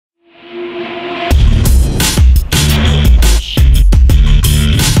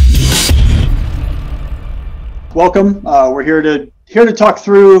welcome. We're here to talk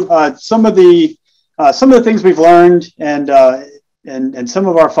through some of the things we've learned and some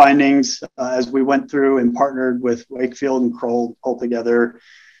of our findings as we went through and partnered with Wakefield and Kroll pulled together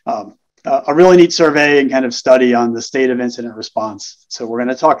a really neat survey and kind of study on the state of incident response. So we're going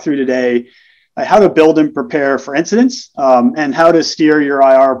to talk through today how to build and prepare for incidents and how to steer your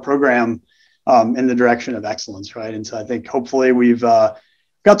IR program in the direction of excellence, right? And so I think hopefully we've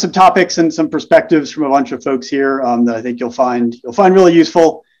got some topics and some perspectives from a bunch of folks here that I think you'll find really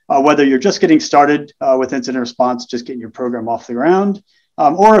useful, whether you're just getting started with incident response, just getting your program off the ground,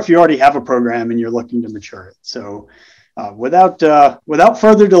 or if you already have a program and you're looking to mature it. So without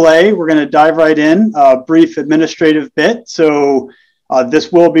further delay, we're going to dive right in. A brief administrative bit. So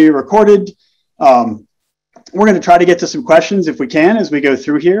this will be recorded. We're going to try to get to some questions if we can as we go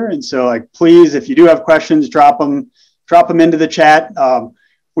through here. And so please, if you do have questions, drop them into the chat.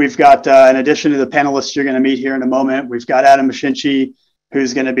 We've got, in addition to the panelists you're going to meet here in a moment, we've got Adam Mashinchi,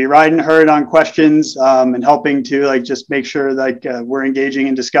 who's going to be riding herd on questions and helping to just make sure we're engaging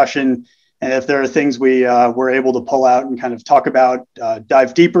in discussion. And if there are things we're able to pull out and kind of talk about,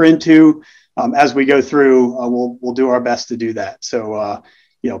 dive deeper into as we go through, we'll do our best to do that. So,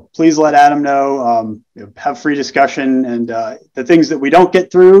 please let Adam know, have free discussion, and the things that we don't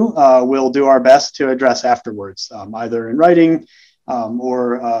get through, we'll do our best to address afterwards, either in writing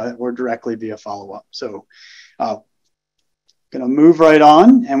or directly via follow-up. So going to move right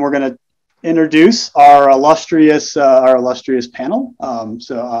on, and we're going to introduce our illustrious panel.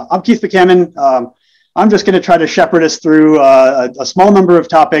 I'm Keith Buchanan. I'm just going to try to shepherd us through a small number of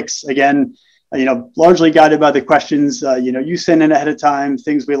topics. Again, largely guided by the questions, you send in ahead of time,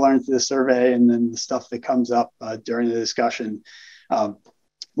 things we learned through the survey, and then the stuff that comes up during the discussion.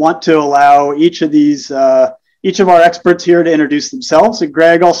 Want to allow each of our experts here to introduce themselves. So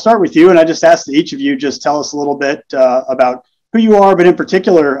Greg, I'll start with you, and I just asked that each of you just tell us a little bit about who you are, but in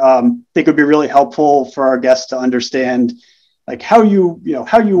particular, I think it would be really helpful for our guests to understand how you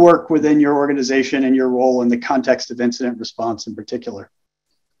work within your organization and your role in the context of incident response in particular.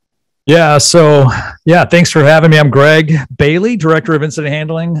 Yeah. Thanks for having me. I'm Greg Bailey, Director of Incident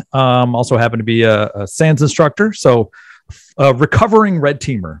Handling. Also happen to be a SANS instructor. So a recovering red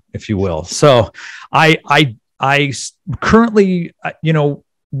teamer, if you will. So I currently,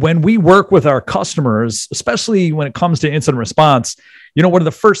 when we work with our customers, especially when it comes to incident response, one of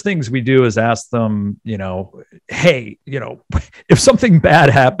the first things we do is ask them, hey, if something bad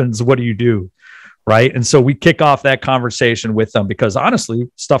happens, what do you do? Right. And so we kick off that conversation with them because honestly,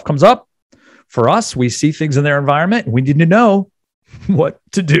 stuff comes up for us. We see things in their environment and we need to know what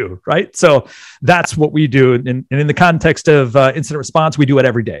to do. Right. So that's what we do. And in the context of incident response, we do it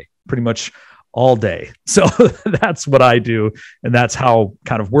every day, pretty much all day. So that's what I do. And that's how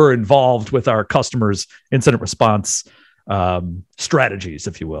kind of we're involved with our customers' incident response strategies,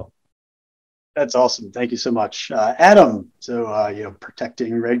 if you will. That's awesome. Thank you so much. Adam, so,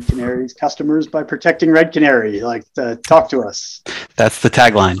 protecting Red Canary's customers by protecting Red Canary, talk to us. That's the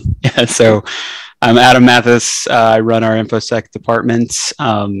tagline. Yeah, so I'm Adam Mathis. I run our InfoSec department.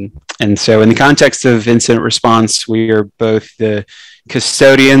 And so in the context of incident response, we are both the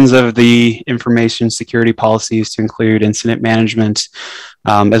custodians of the information security policies to include incident management,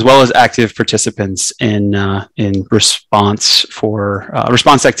 as well as active participants in response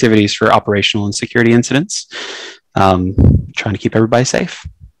activities for operational and security incidents, trying to keep everybody safe.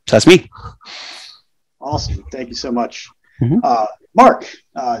 So that's me. Awesome. Thank you so much. Mm-hmm. Mark,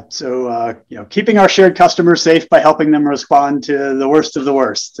 keeping our shared customers safe by helping them respond to the worst of the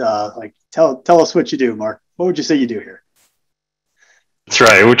worst. Tell us what you do, Mark. What would you say you do here? That's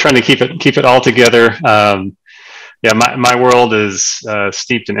right. We're trying to keep it all together. My world is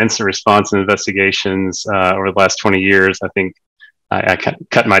steeped in incident response and investigations over the last 20 years. I think I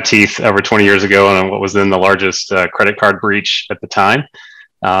cut my teeth over 20 years ago on what was then the largest credit card breach at the time,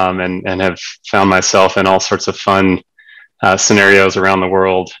 and have found myself in all sorts of fun scenarios around the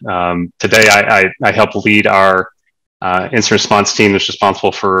world. Today, I help lead our incident response team that's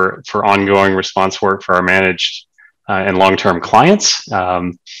responsible for ongoing response work for our managed and long-term clients,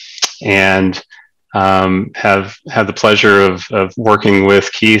 and have had the pleasure of working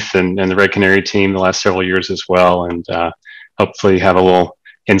with Keith and the Red Canary team the last several years as well, and hopefully have a little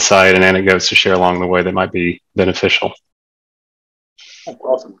insight and anecdotes to share along the way that might be beneficial. That's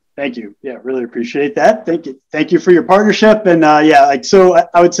awesome. Thank you. Yeah, really appreciate that. Thank you for your partnership. And so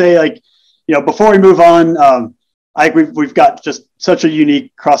I would say before we move on, we've got just such a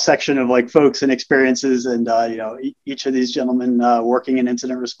unique cross section of folks and experiences, and each of these gentlemen working in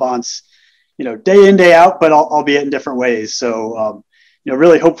incident response, day in, day out, but albeit in different ways. So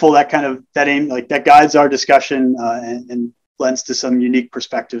really hopeful that aim, like that guides our discussion and lends to some unique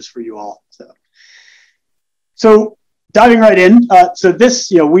perspectives for you all. So diving right in. So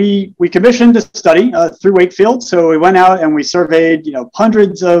this, we commissioned a study through Wakefield. So we went out and we surveyed,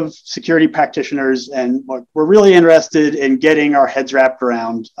 hundreds of security practitioners, and we're really interested in getting our heads wrapped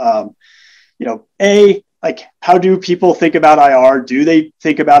around, like, how do people think about IR? Do they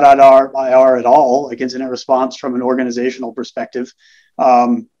think about IR at all, like incident response from an organizational perspective?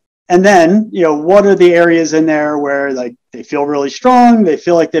 And then, what are the areas in there where like they feel really strong, they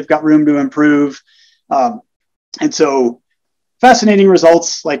feel like they've got room to improve? And so fascinating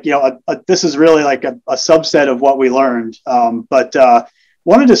results, like, this is really like a subset of what we learned. But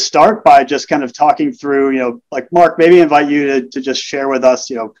wanted to start by just kind of talking through, like Mark, maybe invite you to just share with us,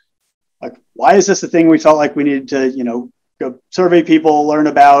 like, why is this a thing we felt like we needed to, go survey people, learn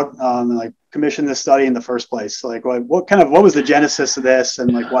about, and like commission this study in the first place? Like, what was the genesis of this,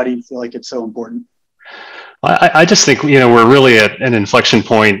 and like, why do you feel like it's so important? I just think, we're really at an inflection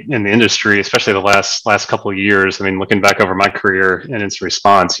point in the industry, especially the last couple of years. I mean, looking back over my career in incident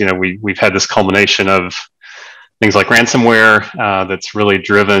response, we've had this culmination of things like ransomware that's really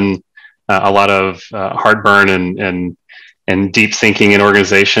driven a lot of heartburn and deep thinking in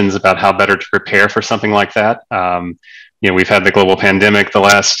organizations about how better to prepare for something like that. We've had the global pandemic the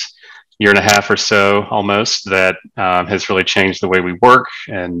last year and a half or so almost that has really changed the way we work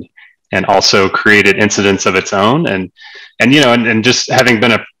and also created incidents of its own. And just having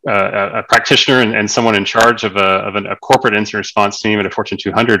been a practitioner and someone in charge of a corporate incident response team at a Fortune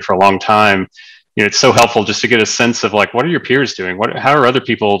 200 for a long time, it's so helpful just to get a sense of like, what are your peers doing? How are other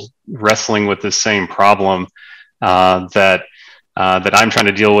people wrestling with this same problem that I'm trying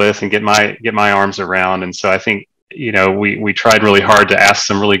to deal with and get my arms around? And so I think, we tried really hard to ask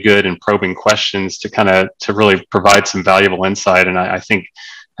some really good and probing questions to really provide some valuable insight. And I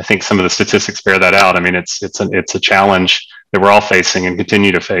think some of the statistics bear that out. I mean, it's a challenge that we're all facing and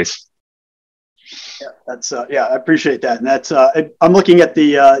continue to face. Yeah, that's I appreciate that. And that's I'm looking at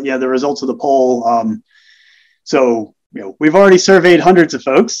the the results of the poll. So we've already surveyed hundreds of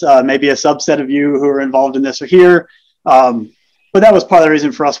folks. Maybe a subset of you who are involved in this are here. But that was part of the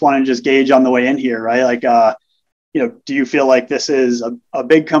reason for us wanting to just gauge on the way in here, right? Like, do you feel like this is a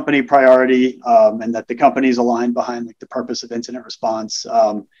big company priority, and that the company's aligned behind like the purpose of incident response?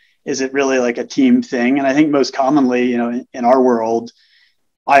 Is it really like a team thing? And I think most commonly, in our world,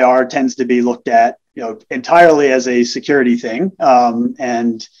 IR tends to be looked at, entirely as a security thing.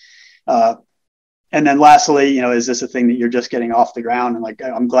 And then lastly, is this a thing that you're just getting off the ground? And like,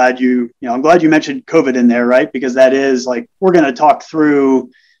 I'm glad you mentioned COVID in there, right? Because that is like, we're going to talk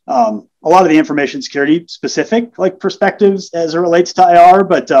through a lot of the information security specific like perspectives as it relates to IR,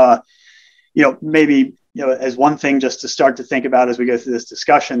 but maybe as one thing just to start to think about as we go through this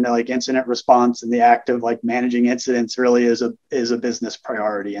discussion, that like incident response and the act of like managing incidents really is a business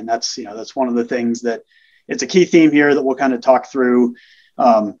priority, and that's one of the things that it's a key theme here that we'll kind of talk through.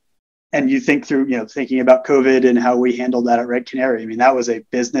 And you think through thinking about COVID and how we handled that at Red Canary. I mean, that was a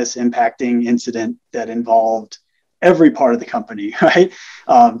business impacting incident that involved every part of the company, right?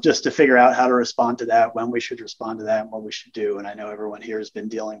 Just to figure out how to respond to that, when we should respond to that, and what we should do. And I know everyone here has been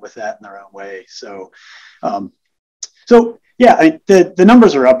dealing with that in their own way. So yeah, the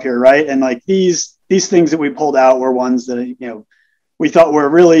numbers are up here, right? And like these things that we pulled out were ones that we thought were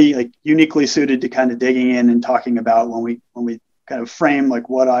really like uniquely suited to kind of digging in and talking about when we kind of frame like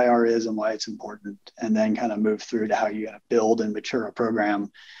what IR is and why it's important, and then kind of move through to how you build and mature a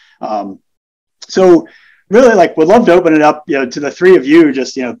program. So really, like, would love to open it up, to the three of you,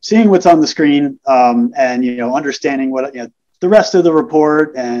 just, seeing what's on the screen, and, understanding what, the rest of the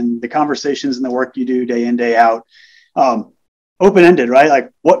report and the conversations and the work you do day in, day out, open-ended, right?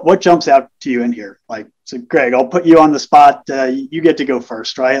 Like what jumps out to you in here? Like, so Greg, I'll put you on the spot. You get to go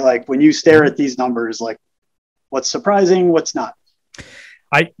first, right? Like when you stare at these numbers, like what's surprising, what's not?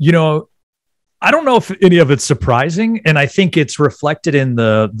 I don't know if any of it's surprising, and I think it's reflected in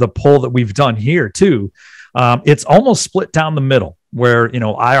the poll that we've done here too. It's almost split down the middle, where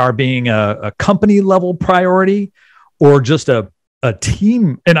IR being a company level priority or just a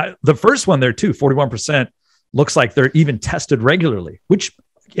team. And the first one there too, 41% looks like they're even tested regularly. Which,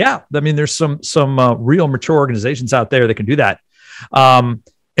 yeah, I mean, there's some real mature organizations out there that can do that. And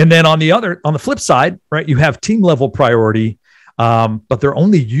then on the flip side, right, you have team level priority. But they're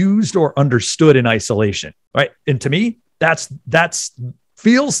only used or understood in isolation, right? And to me, that's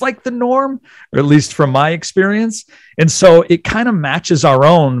feels like the norm, or at least from my experience. And so it kind of matches our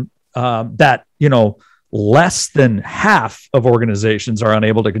own, that, less than half of organizations are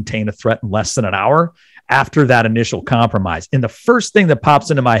unable to contain a threat in less than an hour after that initial compromise. And the first thing that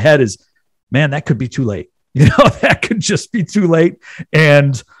pops into my head is, man, that could be too late. That could just be too late.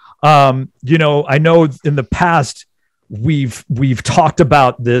 And, I know in the past we've talked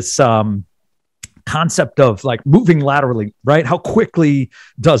about this concept of like moving laterally, right? How quickly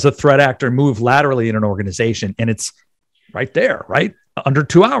does a threat actor move laterally in an organization? And it's right there, right? Under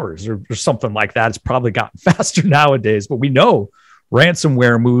 2 hours or something like that. It's probably gotten faster nowadays, but we know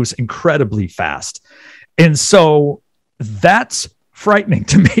ransomware moves incredibly fast. And so that's frightening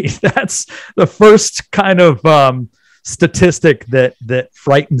to me. That's the first kind of statistic that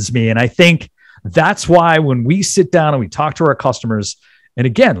frightens me. And I think that's why when we sit down and we talk to our customers, and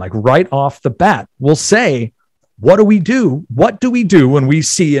again, like right off the bat, we'll say, what do we do? What do we do when we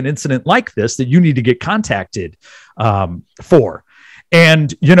see an incident like this that you need to get contacted for?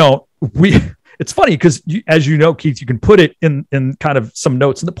 And, it's funny because as you know, Keith, you can put it in kind of some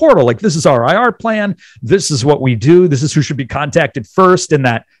notes in the portal. Like, this is our IR plan. This is what we do. This is who should be contacted first, and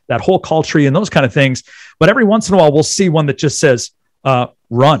that whole call tree and those kind of things. But every once in a while, we'll see one that just says,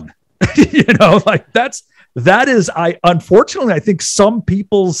 run, that is, unfortunately, I think some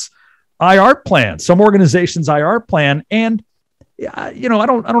people's IR plan, some organizations' IR plan. And, I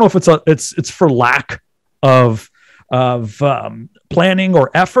don't know if it's for lack of planning or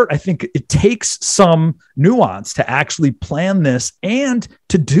effort. I think it takes some nuance to actually plan this and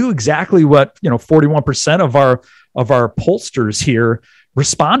to do exactly what 41% of our pollsters here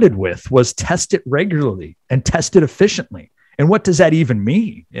responded with was test it regularly and test it efficiently. And what does that even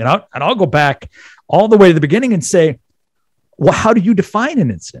mean? And I'll go back all the way to the beginning and say, well, how do you define an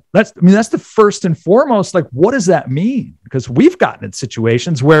incident? That's the first and foremost. Like, what does that mean? Because we've gotten in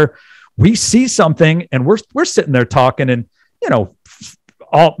situations where we see something and we're sitting there talking, and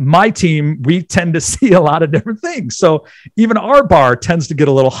my team, we tend to see a lot of different things. So even our bar tends to get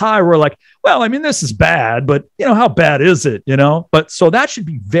a little high. We're like, well, this is bad, but how bad is it? But so that should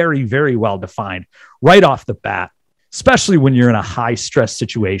be very, very well defined right off the bat, especially when you're in a high stress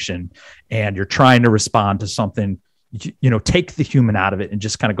situation and you're trying to respond to something. Take the human out of it and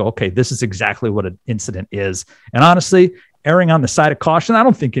just kind of go, okay, this is exactly what an incident is. And honestly, erring on the side of caution, I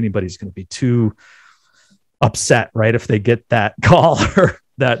don't think anybody's going to be too upset, right, if they get that call or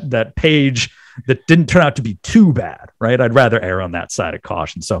that page that didn't turn out to be too bad, right? I'd rather err on that side of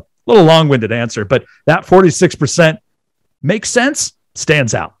caution. So a little long-winded answer, but that 46% makes sense,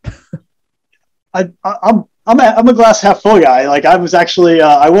 stands out. I'm a glass half full guy. Like, I was actually,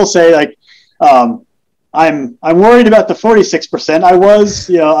 I will say, like, I'm worried about the 46%. I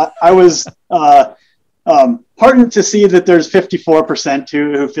was heartened to see that there's 54%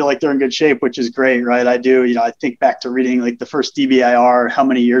 who feel like they're in good shape, which is great, right? I do, I think back to reading like the first DBIR how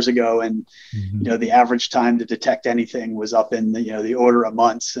many years ago, and the average time to detect anything was up in the order of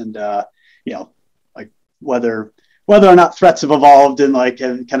months, and like whether or not threats have evolved and like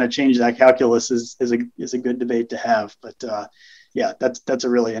have kind of changed that calculus is a good debate to have. But that's a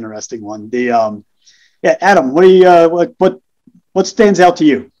really interesting one. Adam, what do you what stands out to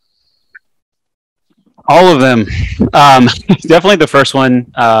you? All of them. Definitely the first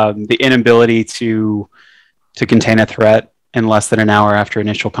one, the inability to contain a threat in less than an hour after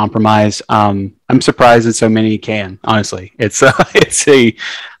initial compromise. I'm surprised that so many can. Honestly, I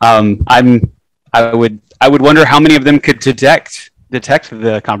would wonder how many of them could detect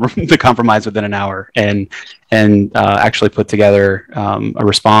the compromise within an hour and actually put together a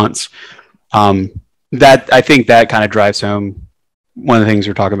response. That I think that kind of drives home one of the things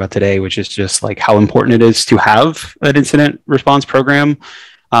we're talking about today, which is just like how important it is to have an incident response program,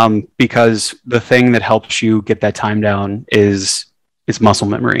 because the thing that helps you get that time down is muscle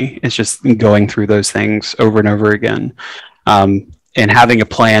memory. It's just going through those things over and over again, and having a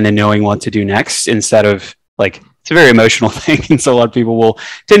plan and knowing what to do next instead of like, it's a very emotional thing. And so a lot of people will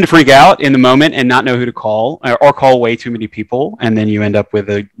tend to freak out in the moment and not know who to call or call way too many people. And then you end up with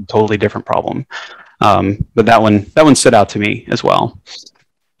a totally different problem. But that one stood out to me as well.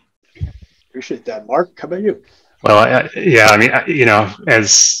 Appreciate that. Mark, how about you? Well,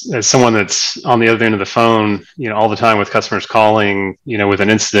 as someone that's on the other end of the phone, all the time with customers calling, with an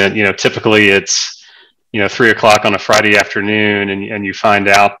incident, typically it's, 3:00 on a Friday afternoon, and you find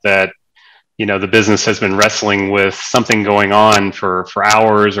out that, the business has been wrestling with something going on for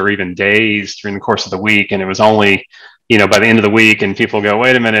hours or even days during the course of the week. And it was only, by the end of the week, and people go,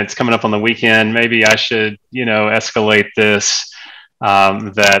 wait a minute, it's coming up on the weekend. Maybe I should, escalate this.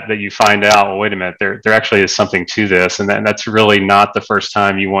 That you find out, well, wait a minute, there actually is something to this. And that's really not the first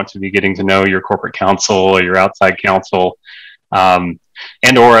time you want to be getting to know your corporate counsel or your outside counsel.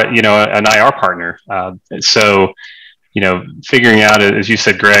 or an IR partner. So figuring out, as you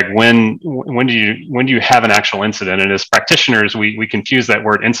said, Greg, when do you have an actual incident? And as practitioners, we confuse that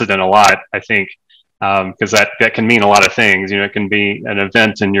word incident a lot, I think, because that can mean a lot of things. It can be an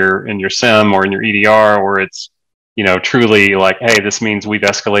event in your SIM or in your EDR, or it's truly like, hey, this means we've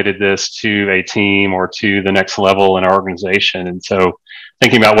escalated this to a team or to the next level in our organization. And so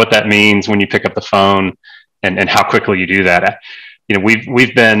thinking about what that means when you pick up the phone and how quickly you do that.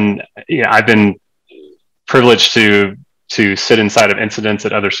 I've been privileged to sit inside of incidents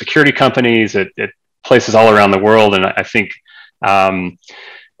at other security companies at places all around the world. And I think,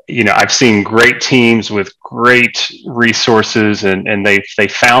 I've seen great teams with great resources and they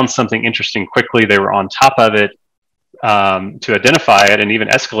found something interesting quickly. They were on top of it to identify it and even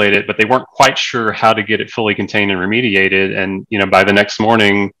escalate it, but they weren't quite sure how to get it fully contained and remediated. And, by the next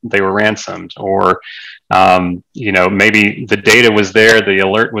morning they were ransomed, or, maybe the data was there, the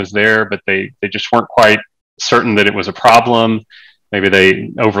alert was there, but they just weren't quite certain that it was a problem. Maybe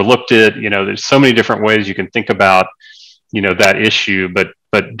they overlooked it. There's so many different ways you can think about, that issue, but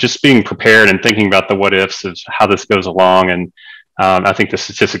just being prepared and thinking about the what ifs of how this goes along. And I think the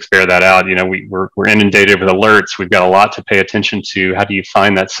statistics bear that out. We're inundated with alerts. We've got a lot to pay attention to. How do you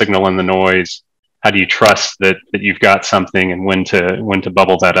find that signal in the noise? How do you trust that you've got something, and when to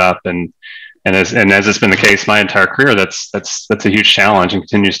bubble that up? And as it's been the case my entire career, that's a huge challenge and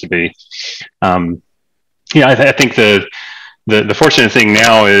continues to be. I think the fortunate thing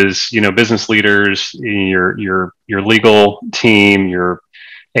now is, business leaders, your legal team, your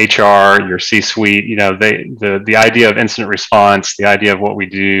HR, your C-suite, the idea of incident response, the idea of what we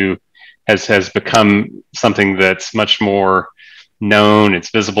do has become something that's much more known. It's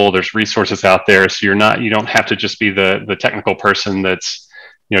visible. There's resources out there. So you don't have to just be the technical person that's,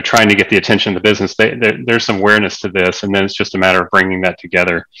 trying to get the attention of the business. There's some awareness to this, and then it's just a matter of bringing that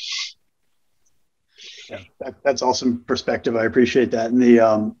together. Yeah, that's awesome perspective. I appreciate that. And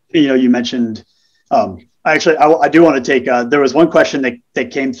you mentioned, I do want to take, there was one question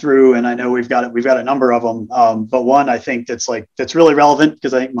that came through, and I know we've got a number of them. But one I think that's really relevant,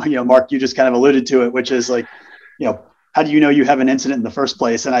 because I think, Mark, you just kind of alluded to it, which is like, how do you know you have an incident in the first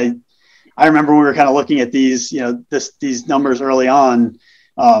place? And I remember we were kind of looking at these, these numbers early on,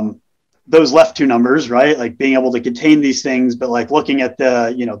 those left two numbers, right? Like being able to contain these things, but like looking at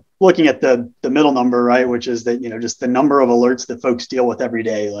the middle number, right? Which is that, just the number of alerts that folks deal with every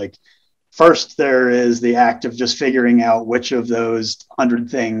day. Like first there is the act of just figuring out which of those 100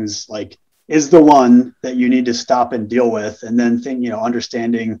 things, like, is the one that you need to stop and deal with. And then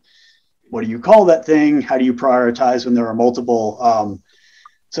understanding, what do you call that thing? How do you prioritize when there are multiple?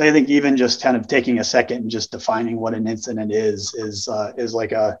 So I think even just kind of taking a second and just defining what an incident is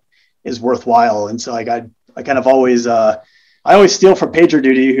worthwhile. And so like I kind of always I always steal from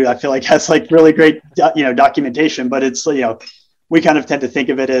PagerDuty, who I feel like has like really great documentation, but it's we kind of tend to think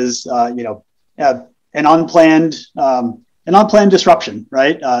of it as an unplanned disruption,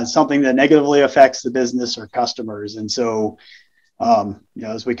 right? Something that negatively affects the business or customers. And so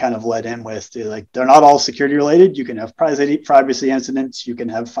as we kind of led in with, like, they're not all security related. You can have privacy incidents, you can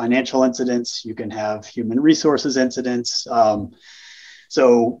have financial incidents, you can have human resources incidents.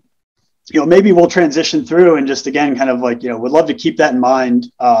 So maybe we'll transition through and just, again, kind of like, would love to keep that in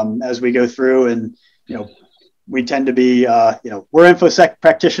mind as we go through. And, we tend to be, we're InfoSec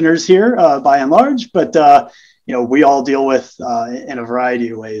practitioners here by and large, but, we all deal with in a variety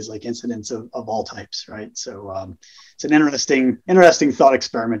of ways, like incidents of all types, right? So it's an interesting thought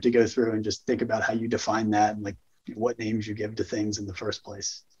experiment to go through and just think about how you define that and like what names you give to things in the first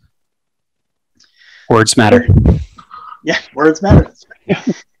place. Words matter. Yeah, words matter.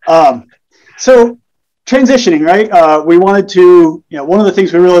 So transitioning, right? We wanted to, one of the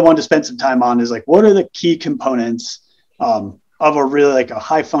things we really wanted to spend some time on is like, what are the key components of a really like a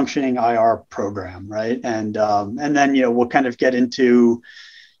high functioning IR program, right? And then, we'll kind of get into,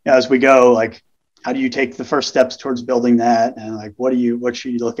 as we go, like, how do you take the first steps towards building that? And like, what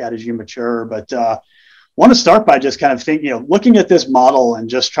should you look at as you mature? But want to start by just kind of thinking, looking at this model and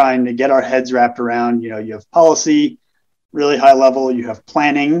just trying to get our heads wrapped around, you have policy, really high level, you have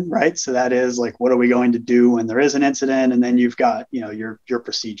planning, right? So that is like, what are we going to do when there is an incident? And then you've got, your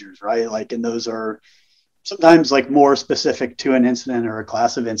procedures, right? Like, and those are sometimes like more specific to an incident or a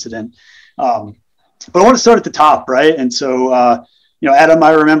class of incident. But I want to start at the top, right? And so, Adam,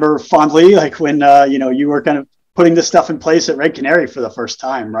 I remember fondly, like when, you were kind of putting this stuff in place at Red Canary for the first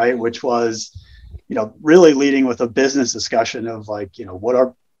time, right? Which was, really leading with a business discussion of like,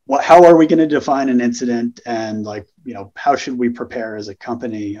 how are we going to define an incident, and like, how should we prepare as a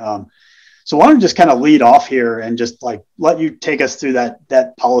company? So why don't you just kind of lead off here and just like let you take us through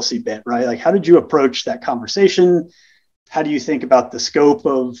that policy bit, right? Like, how did you approach that conversation? How do you think about the scope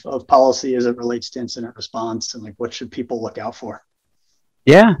of policy as it relates to incident response, and like what should people look out for?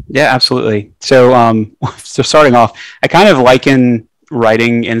 Yeah, absolutely. So, so starting off, I kind of liken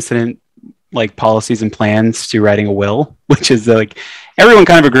writing incident like policies and plans to writing a will, which is like everyone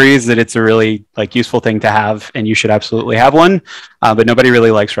kind of agrees that it's a really like useful thing to have, and you should absolutely have one. But nobody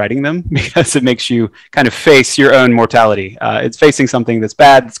really likes writing them because it makes you kind of face your own mortality. It's facing something that's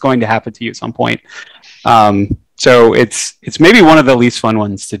bad that's going to happen to you at some point. So it's maybe one of the least fun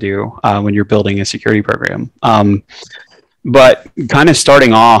ones to do when you're building a security program. But kind of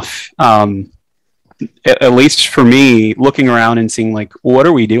starting off, at least for me, looking around and seeing like, what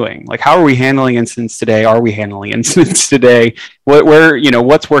are we doing? Like, how are we handling incidents today? Are we handling incidents today? Where,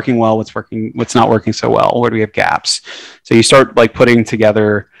 what's working well, what's not working so well? Where do we have gaps? So you start like putting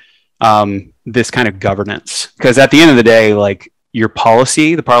together this kind of governance, because at the end of the day, like your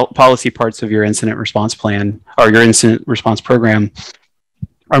policy, the policy parts of your incident response plan or your incident response program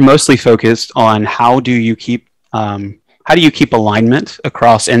are mostly focused on how do you keep alignment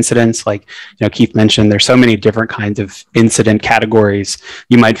across incidents? Like, Keith mentioned, there's so many different kinds of incident categories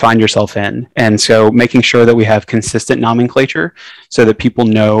you might find yourself in. And so making sure that we have consistent nomenclature so that people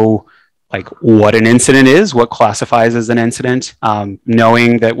know like what an incident is, what classifies as an incident,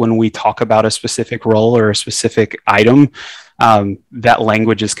 knowing that when we talk about a specific role or a specific item, that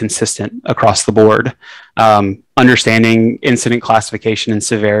language is consistent across the board. Understanding incident classification and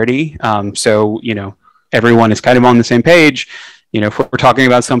severity. So, everyone is kind of on the same page. If we're talking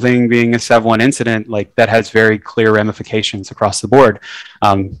about something being a Sev 1 incident, like that has very clear ramifications across the board.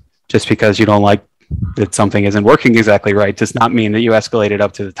 Just because you don't like that something isn't working exactly right does not mean that you escalate it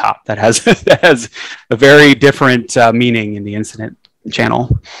up to the top. That has a very different meaning in the incident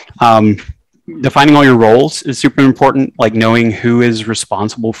channel. Defining all your roles is super important, like knowing who is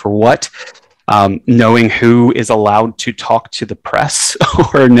responsible for what. Knowing who is allowed to talk to the press,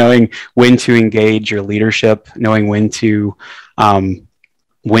 or knowing when to engage your leadership, knowing when to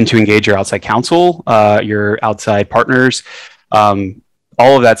engage your outside counsel, your outside partners,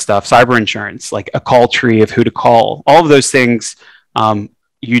 all of that stuff. Cyber insurance, like a call tree of who to call. All of those things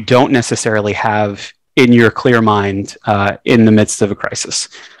you don't necessarily have in your clear mind in the midst of a crisis.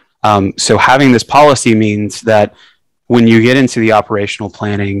 So having this policy means that when you get into the operational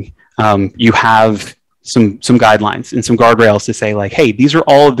planning, you have some guidelines and some guardrails to say like, hey, these are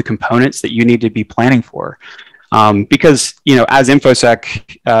all of the components that you need to be planning for. Because, as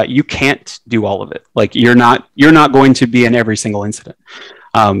InfoSec, you can't do all of it. Like you're not going to be in every single incident.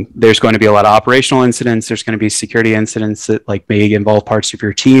 There's going to be a lot of operational incidents. There's going to be security incidents that like may involve parts of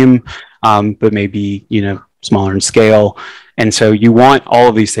your team, but maybe, smaller in scale. And so you want all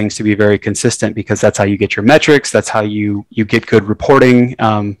of these things to be very consistent, because that's how you get your metrics. That's how you get good reporting,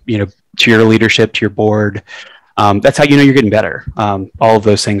 to your leadership, to your board. That's how you're getting better. All of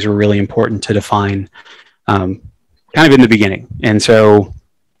those things are really important to define kind of in the beginning. And so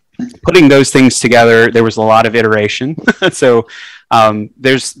putting those things together, there was a lot of iteration. So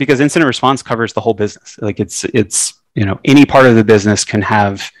because incident response covers the whole business. Like it's any part of the business can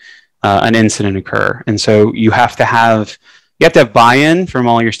have an incident occur. And so you have to have buy-in from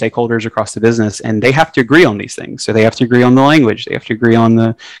all your stakeholders across the business, and they have to agree on these things. So they have to agree on the language, they have to agree on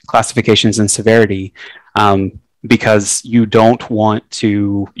the classifications and severity, because you don't want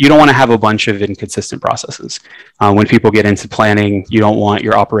to have a bunch of inconsistent processes. When people get into planning, you don't want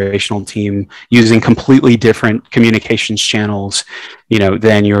your operational team using completely different communications channels,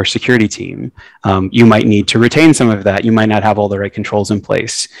 than your security team. You might need to retain some of that. You might not have all the right controls in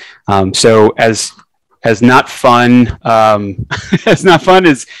place. So as not fun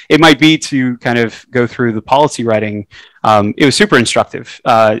as it might be to kind of go through the policy writing, it was super instructive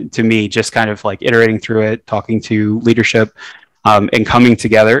to me, just kind of like iterating through it, talking to leadership, and coming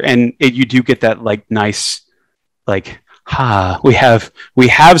together. And you do get that like nice, like, we have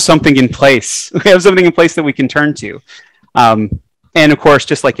something in place. We have something in place that we can turn to. And of course,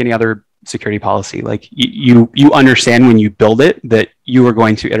 just like any other security policy, like you understand when you build it that you are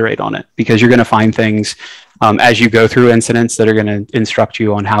going to iterate on it, because you're going to find things as you go through incidents that are going to instruct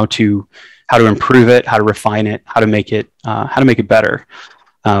you on how to improve it, how to refine it, how to make it better.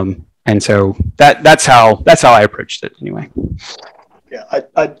 And so that's how I approached it anyway. Yeah,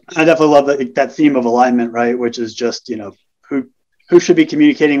 I definitely love that theme of alignment, right? Which is just who should be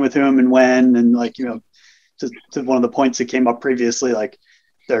communicating with whom and when, and like to one of the points that came up previously, like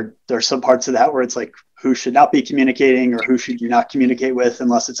there's some parts of that where it's like who should not be communicating or who should you not communicate with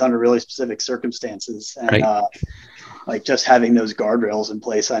unless it's under really specific circumstances. And right. like just having those guardrails in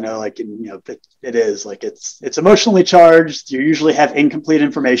place. I know like, it is like, it's emotionally charged. You usually have incomplete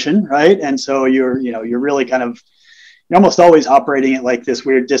information, right? And so you're really kind of, you're almost always operating at like this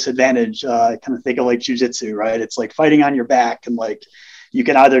weird disadvantage. Kind of think of like jujitsu, right? It's like fighting on your back, and like, you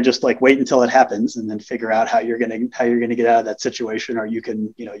can either just like wait until it happens and then figure out how you're going to get out of that situation, or you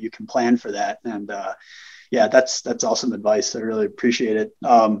can plan for that. And yeah, that's awesome advice. I really appreciate it.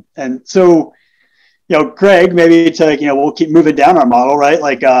 And so, Greg, maybe to, we'll keep moving down our model, right?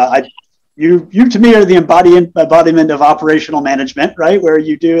 Like you to me are the embodiment of operational management, right? Where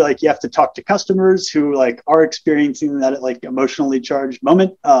you do like, you have to talk to customers who like are experiencing that like emotionally charged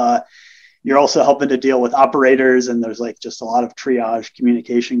moment. You're also helping to deal with operators, and there's like just a lot of triage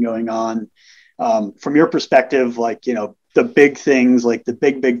communication going on. From your perspective, like, the big things, like the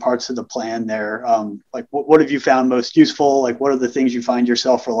big parts of the plan there, like what have you found most useful? Like, what are the things you find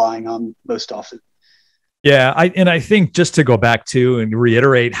yourself relying on most often? Yeah. I think just to go back to and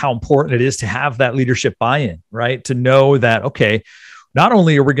reiterate how important it is to have that leadership buy-in, right? To know that, okay, not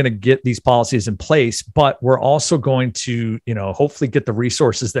only are we going to get these policies in place, but we're also going to, hopefully get the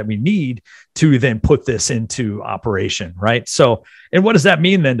resources that we need to then put this into operation, right? So, and what does that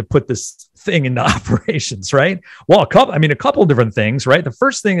mean then to put this thing into operations, right? Well, a couple of different things, right? The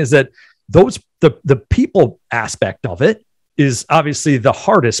first thing is that the people aspect of it is obviously the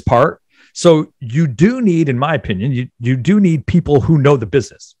hardest part. So you do need, in my opinion, you do need people who know the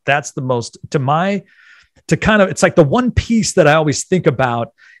business. That's the most, it's like the one piece that I always think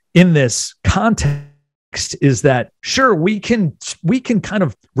about in this context is that, sure, we can kind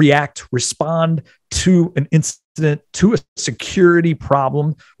of respond to an incident, to a security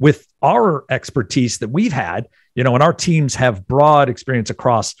problem with our expertise that we've had, and our teams have broad experience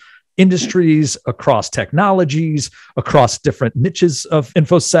across industries, across technologies, across different niches of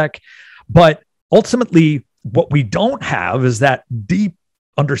InfoSec. But ultimately, what we don't have is that deep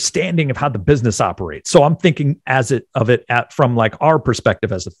understanding of how the business operates. So I'm thinking from like our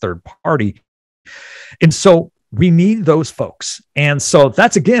perspective as a third party. And so we need those folks. And so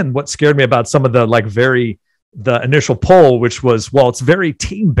that's, again, what scared me about some of the the initial poll, which was, well, it's very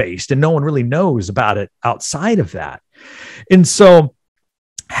team-based and no one really knows about it outside of that. And so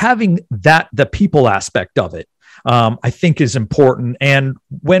having the people aspect of it, I think is important. And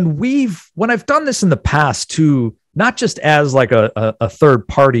when I've done this in the past too, not just as like a third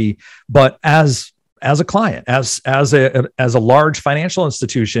party, but as a client, as a large financial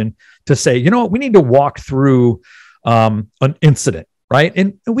institution, to say, we need to walk through an incident, right?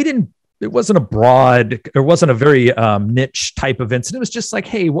 And it wasn't a very niche type of incident. It was just like,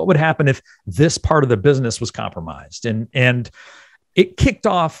 hey, what would happen if this part of the business was compromised? And it kicked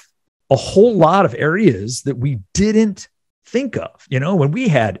off a whole lot of areas that we didn't think of. When we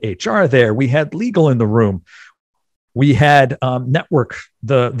had HR there, we had legal in the room. We had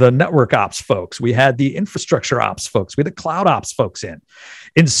the network ops folks. We had the infrastructure ops folks. We had the cloud ops folks in.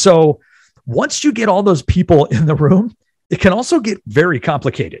 And so once you get all those people in the room, it can also get very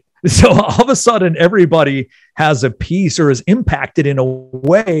complicated. So all of a sudden, everybody has a piece or is impacted in a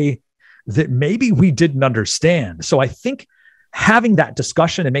way that maybe we didn't understand. So I think having that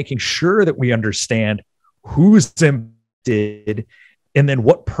discussion and making sure that we understand who's impacted and then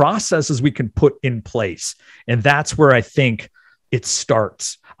what processes we can put in place. And that's where I think it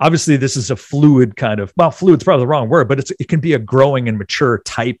starts. Obviously, this is a fluid fluid's probably the wrong word, but it can be a growing and mature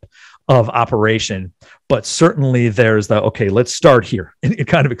type of operation. But certainly there's okay, let's start here and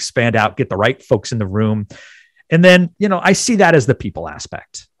kind of expand out, get the right folks in the room. And then, I see that as the people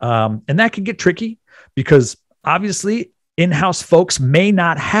aspect. And that can get tricky because obviously in-house folks may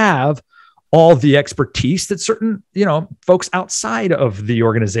not have all the expertise that certain, folks outside of the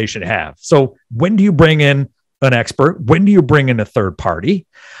organization have. So when do you bring in an expert? When do you bring in a third party?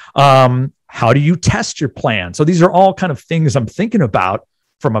 How do you test your plan? So these are all kind of things I'm thinking about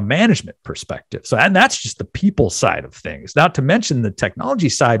from a management perspective. So, and that's just the people side of things, not to mention the technology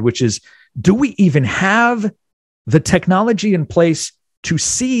side, which is, do we even have the technology in place to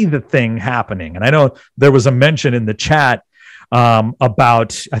see the thing happening? And I know there was a mention in the chat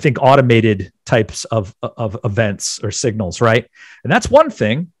about, I think, automated types of events or signals, right? And that's one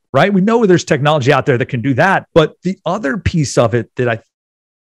thing, right? We know there's technology out there that can do that. But the other piece of it that I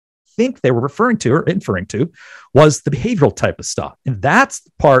think they were referring to or inferring to was the behavioral type of stuff. And that's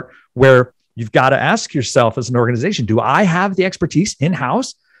the part where you've got to ask yourself as an organization, do I have the expertise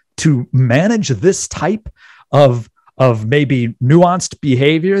in-house to manage this type of maybe nuanced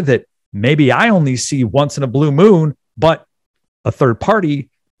behavior that maybe I only see once in a blue moon, but a third party,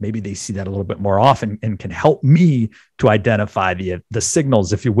 maybe they see that a little bit more often and can help me to identify the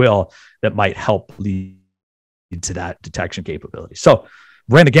signals, if you will, that might help lead to that detection capability. So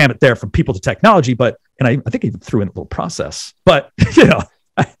ran the gamut there from people to technology, and I think even threw in a little process, but you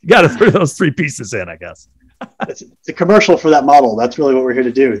got to throw those three pieces in, I guess. It's a commercial for that model. That's really what we're here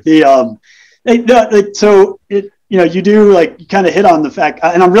to do. You do you kind of hit on the fact,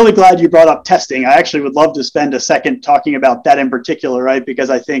 and I'm really glad you brought up testing. I actually would love to spend a second talking about that in particular, right? Because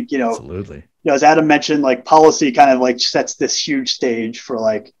I think, absolutely. As Adam mentioned, policy kind of sets this huge stage for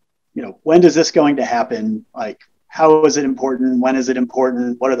when is this going to happen? How is it important? When is it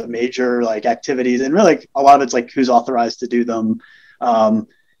important? What are the major activities? And really a lot of it's who's authorized to do them.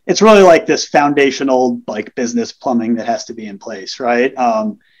 It's really this foundational business plumbing that has to be in place, right?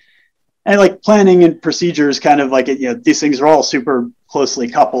 And planning and procedures kind of these things are all super closely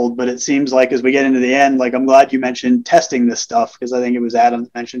coupled, but it seems as we get into the end, I'm glad you mentioned testing this stuff, because I think it was Adam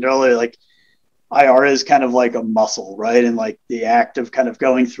that mentioned earlier, IR is kind of a muscle, right? And the act of kind of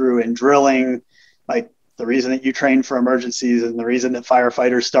going through and drilling, the reason that you train for emergencies and the reason that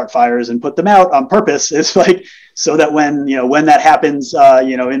firefighters start fires and put them out on purpose is so that when that happens,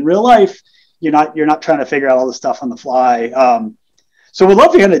 in real life, you're not trying to figure out all the stuff on the fly. So we'd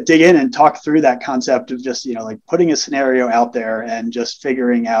love to kind of dig in and talk through that concept of just, putting a scenario out there and just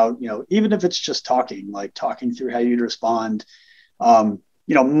figuring out, even if it's just talking through how you'd respond.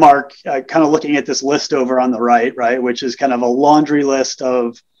 Mark, kind of looking at this list over on the right, which is kind of a laundry list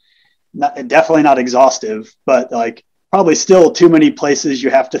of definitely not exhaustive, but probably still too many places you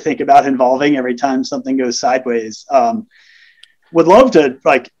have to think about involving every time something goes sideways. Would love to,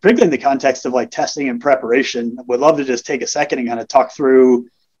 particularly in the context of testing and preparation, would love to just take a second and kind of talk through,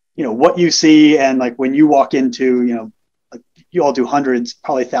 what you see. And when you walk into, you all do hundreds,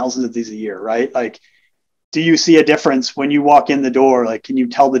 probably thousands of these a year, right? Do you see a difference when you walk in the door? Can you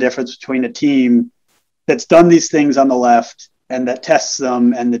tell the difference between a team that's done these things on the left and that tests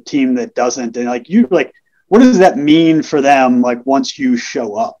them and the team that doesn't? And what does that mean for them? Once you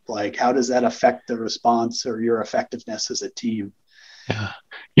show up, how does that affect the response or your effectiveness as a team? Yeah,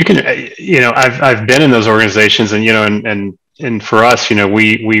 you can, I've been in those organizations, and for us,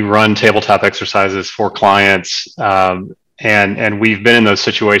 we run tabletop exercises for clients. And we've been in those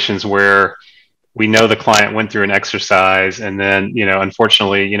situations where we know the client went through an exercise, and then,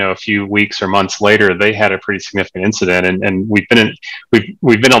 unfortunately, a few weeks or months later, they had a pretty significant incident. And we've been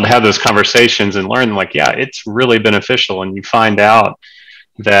able to have those conversations and learn it's really beneficial. And you find out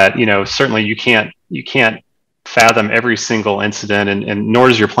that, certainly you can't fathom every single incident, and nor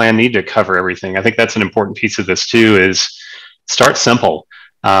does your plan need to cover everything. I think that's an important piece of this too, is start simple.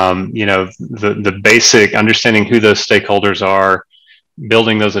 The basic understanding who those stakeholders are,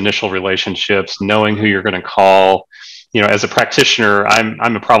 building those initial relationships, knowing who you're going to call. As a practitioner,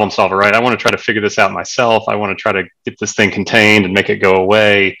 I'm a problem solver, right? I want to try to figure this out myself. I want to try to get this thing contained and make it go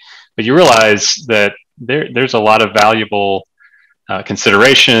away. But you realize that there's a lot of valuable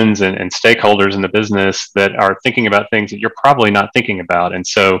considerations and stakeholders in the business that are thinking about things that you're probably not thinking about. And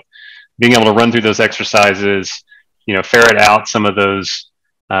so being able to run through those exercises, ferret out some of those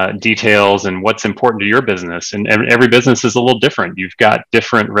details and what's important to your business. And every business is a little different. You've got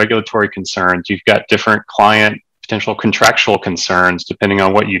different regulatory concerns. You've got different client potential contractual concerns, depending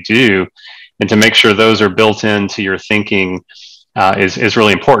on what you do. And to make sure those are built into your thinking is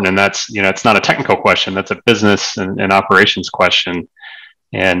really important. And that's, it's not a technical question. That's a business and operations question.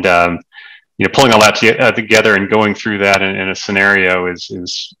 And, pulling all that together and going through that in a scenario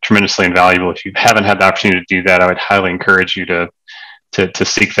is tremendously invaluable. If you haven't had the opportunity to do that, I would highly encourage you to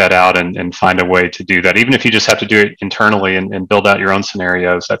seek that out and find a way to do that. Even if you just have to do it internally and build out your own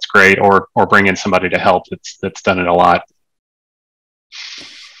scenarios, that's great. Or bring in somebody to help that's done it a lot.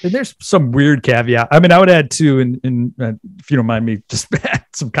 And there's some weird caveat. I mean, I would add too, and if you don't mind me just add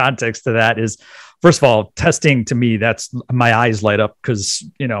some context to that, is first of all, testing to me, that's my eyes light up because,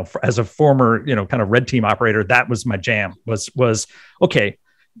 as a former, kind of red team operator, that was my jam was okay,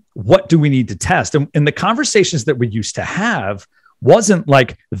 what do we need to test? And the conversations that we used to have wasn't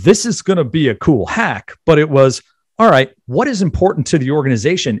this is going to be a cool hack, but it was, all right, what is important to the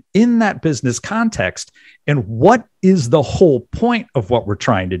organization in that business context? And what is the whole point of what we're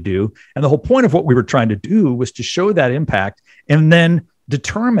trying to do? And the whole point of what we were trying to do was to show that impact and then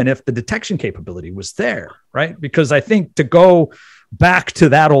determine if the detection capability was there, right? Because I think to go back to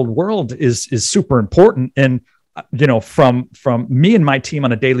that old world is super important. And, from me and my team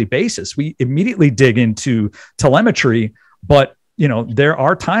on a daily basis, we immediately dig into telemetry, but, there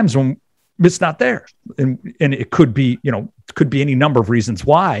are times when it's not there. And it could be, any number of reasons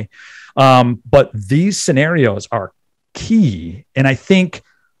why. But these scenarios are key. And I think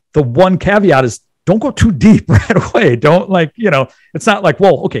the one caveat is don't go too deep right away. Don't it's not like,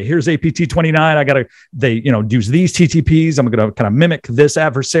 well, okay, here's APT 29. They use these TTPs. I'm going to kind of mimic this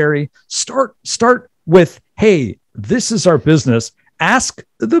adversary. Start with, hey, this is our business. Ask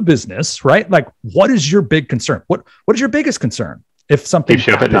the business, right? Like, what is your big concern? What is your biggest concern? If something keeps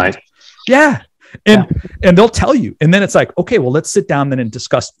you up at night. Yeah. And they'll tell you. And then it's like, okay, well, let's sit down then and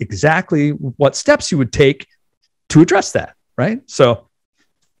discuss exactly what steps you would take to address that. Right. So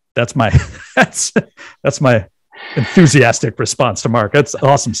that's my enthusiastic response to Mark. That's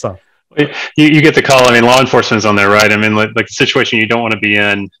awesome stuff. You get the call. I mean, law enforcement is on there, right? I mean, like the situation you don't want to be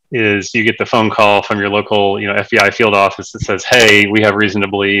in is you get the phone call from your local, FBI field office that says, "Hey, we have reason to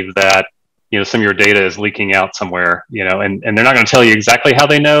believe that, some of your data is leaking out somewhere," and they're not going to tell you exactly how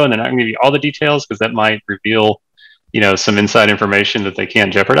they know, and they're not going to give you all the details because that might reveal, some inside information that they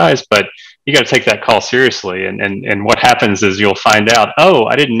can't jeopardize. But you got to take that call seriously. And what happens is you'll find out, oh,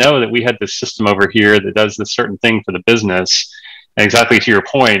 I didn't know that we had this system over here that does this certain thing for the business. And exactly to your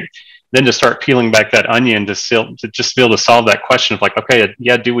point, then to start peeling back that onion to just be able to solve that question of like, okay,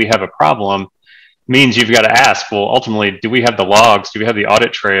 yeah, do we have a problem? Means you've got to ask, well, ultimately, do we have the logs? Do we have the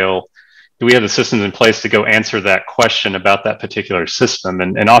audit trail? Do we have the systems in place to go answer that question about that particular system?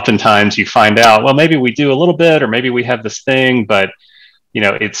 And oftentimes you find out, well, maybe we do a little bit, or maybe we have this thing, but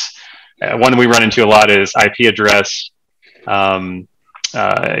it's one we run into a lot is IP address. Not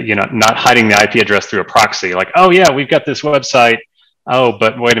hiding the IP address through a proxy. Like, oh yeah, we've got this website. Oh,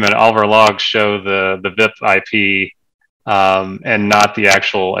 but wait a minute, all of our logs show the VIP IP and not the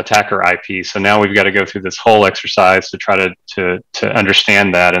actual attacker IP. So now we've got to go through this whole exercise to try to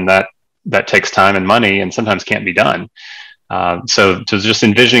understand that, and that takes time and money, and sometimes can't be done. So just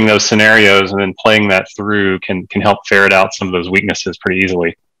envisioning those scenarios and then playing that through can help ferret out some of those weaknesses pretty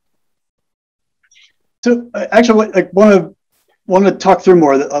easily. So actually, I want to talk through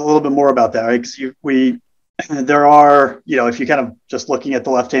a little bit more about that, right? Because there are, if you kind of just looking at the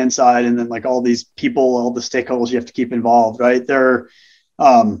left-hand side and then like all these people, all the stakeholders you have to keep involved, right?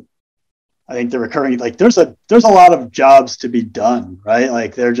 I think the recurring, like there's a lot of jobs to be done, right?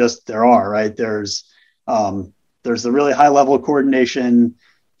 Like there are, right? There's the really high level coordination.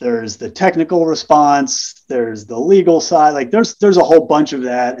 There's the technical response. There's the legal side. Like there's a whole bunch of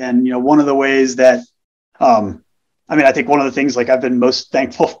that. And, one of the ways that, I think one of the things like I've been most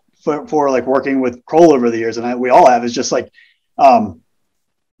thankful for like working with Kroll over the years, and we all have, is just like,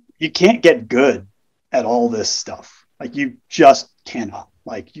 you can't get good at all this stuff. Like you just cannot.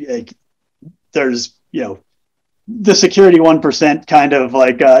 There's, the security 1% kind of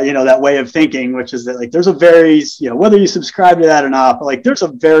like, that way of thinking, which is that like, there's a very, whether you subscribe to that or not, but like, there's a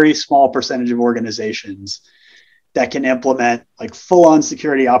very small percentage of organizations that can implement like full-on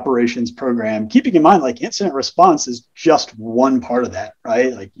security operations program, keeping in mind, like incident response is just one part of that,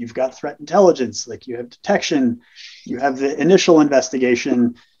 right? Like you've got threat intelligence, like you have detection, you have the initial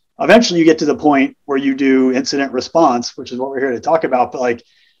investigation. Eventually you get to the point where you do incident response, which is what we're here to talk about. But like,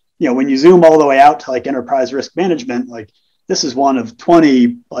 when you zoom all the way out to like enterprise risk management, like this is one of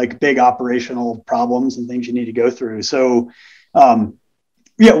 20 like big operational problems and things you need to go through. So would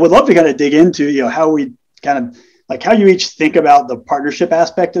love to kind of dig into, how we kind of like how you each think about the partnership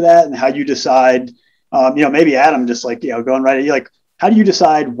aspect of that and how you decide, maybe Adam, just like, going right at you, like, how do you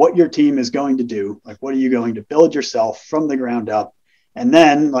decide what your team is going to do? Like, what are you going to build yourself from the ground up? And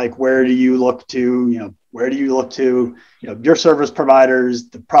then like, where do you look to, your service providers,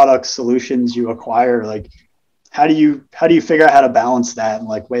 the product solutions you acquire? Like, how do you figure out how to balance that? And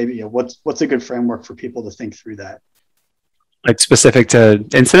like, maybe, what's a good framework for people to think through that? Like specific to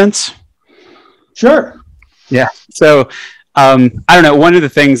incidents? Sure. Yeah. So, I don't know. One of the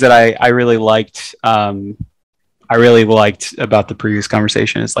things that I really liked, about the previous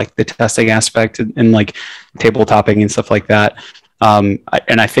conversation is like the testing aspect and like table topping and stuff like that. And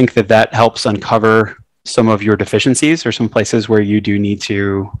I think that helps uncover some of your deficiencies or some places where you do need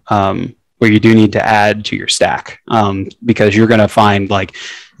to add to your stack. Because you're going to find like,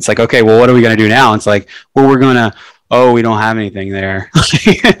 it's like, okay, well, what are we going to do now? It's like, well, we don't have anything there.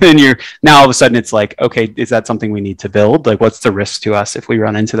 And now all of a sudden it's like, okay, is that something we need to build? Like, what's the risk to us if we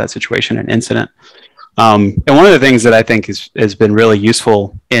run into that situation, an incident? And one of the things that I think has been really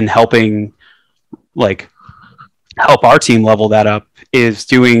useful in helping help our team level that up is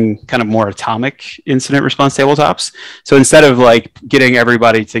doing kind of more atomic incident response tabletops. So instead of like getting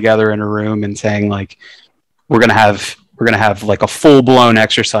everybody together in a room and saying like, we're going to have like a full blown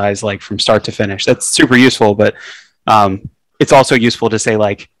exercise, like from start to finish, that's super useful. But it's also useful to say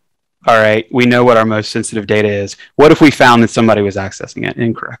like, all right, we know what our most sensitive data is. What if we found that somebody was accessing it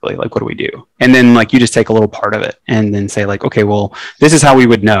incorrectly? Like, what do we do? And then like you just take a little part of it and then say like, okay, well, this is how we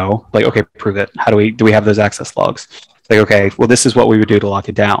would know. Like, okay, prove it. How do we have those access logs? Like, okay, well, this is what we would do to lock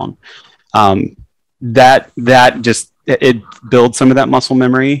it down. That just it builds some of that muscle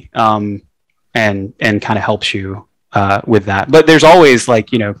memory, and kind of helps you with that. But there's always,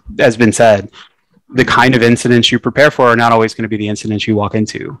 like, you know, as been said, the kind of incidents you prepare for are not always going to be the incidents you walk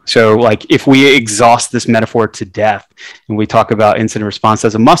into. So like if we exhaust this metaphor to death and we talk about incident response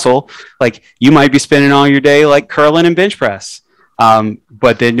as a muscle, like you might be spending all your day like curling and bench press.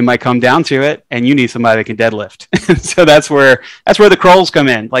 But then you might come down to it and you need somebody that can deadlift. So that's where the Krolls come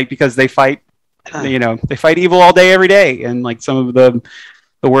in, like, because they fight, you know, they fight evil all day, every day. And like some of the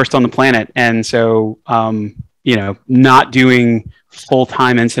worst on the planet. And so, you know, not doing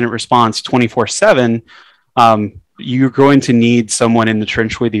full-time incident response 24/7, you're going to need someone in the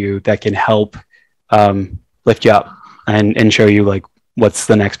trench with you that can help lift you up and show you like what's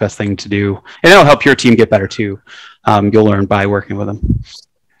the next best thing to do, and it'll help your team get better too. You'll learn by working with them.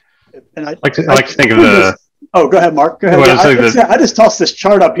 And I like to think of the. Oh, go ahead, Mark. Go ahead. Yeah, I just tossed this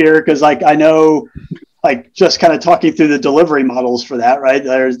chart up here because, like, I know, like, just kind of talking through the delivery models for that, right?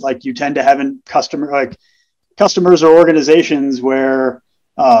 There's like you tend to have customers or organizations where,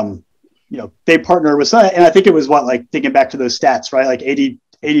 you know, they partner with, and I think it was like thinking back to those stats, right? Like 82%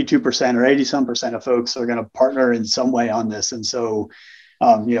 or 80% of folks are going to partner in some way on this. And so,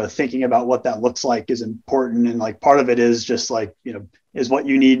 you know, thinking about what that looks like is important. And like, part of it is just like, you know, is what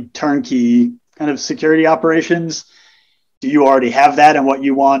you need turnkey kind of security operations. Do you already have that? And what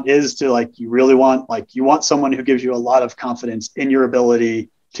you want is to, like, you really want, like, you want someone who gives you a lot of confidence in your ability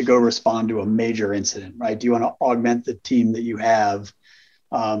to go respond to a major incident, right? Do you want to augment the team that you have?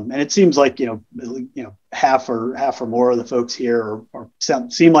 And it seems like, you know, half or more of the folks here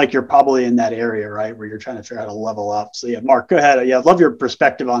seem like you're probably in that area, right? Where you're trying to figure out how to level up. So yeah, Mark, go ahead. Yeah, I'd love your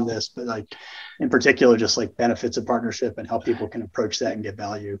perspective on this, but like in particular, just like benefits of partnership and how people can approach that and get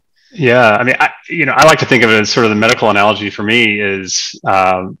value. Yeah, I mean, I like to think of it as sort of the medical analogy for me is,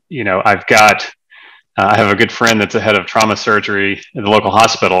 you know, I have a good friend that's a head of trauma surgery at the local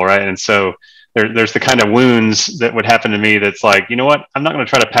hospital, right? And so there's the kind of wounds that would happen to me that's like, you know what, I'm not going to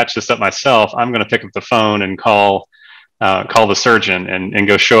try to patch this up myself. I'm going to pick up the phone and call the surgeon and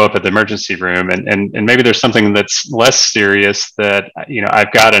go show up at the emergency room. And maybe there's something that's less serious that, you know,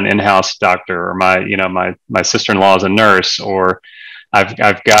 I've got an in-house doctor, or my sister-in-law is a nurse, or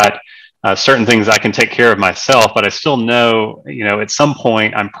I've got certain things I can take care of myself, but I still know, you know, at some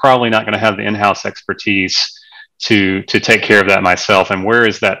point I'm probably not going to have the in-house expertise to take care of that myself. And where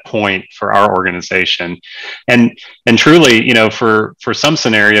is that point for our organization? And truly, you know, for some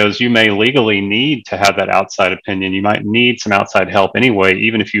scenarios, you may legally need to have that outside opinion. You might need some outside help anyway,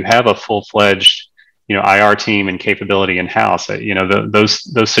 even if you have a full-fledged, you know, IR team and capability in-house. You know,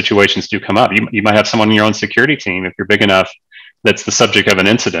 those situations do come up. You might have someone in your own security team, if you're big enough, that's the subject of an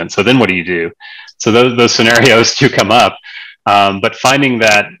incident. So then what do you do? So those scenarios do come up. But finding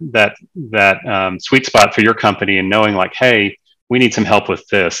that sweet spot for your company and knowing like, hey, we need some help with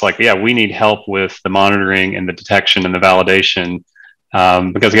this. Like, yeah, we need help with the monitoring and the detection and the validation.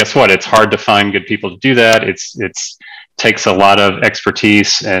 Because guess what? It's hard to find good people to do that. It's takes a lot of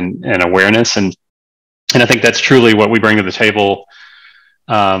expertise and awareness. And I think that's truly what we bring to the table.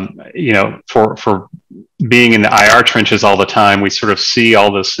 You know, for being in the IR trenches all the time, we sort of see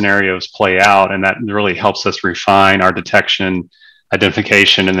all those scenarios play out, and that really helps us refine our detection,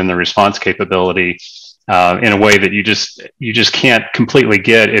 identification, and then the response capability in a way that you just can't completely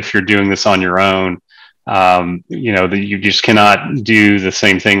get if you're doing this on your own. You know, you just cannot do the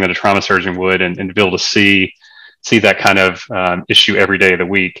same thing that a trauma surgeon would, and to be able to see that kind of issue every day of the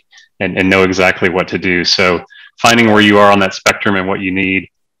week and know exactly what to do. So finding where you are on that spectrum and what you need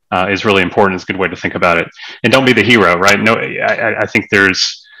is really important. It's a good way to think about it. And don't be the hero, right? No, I think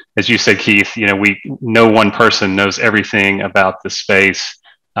there's, as you said, Keith, you know, no one person knows everything about the space.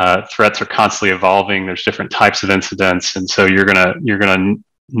 Threats are constantly evolving. There's different types of incidents. And so you're gonna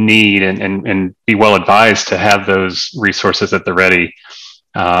need and be well advised to have those resources at the ready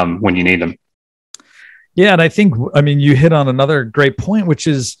when you need them. Yeah. And I think, I mean, you hit on another great point, which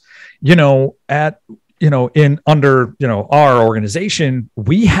is, you know, under our organization,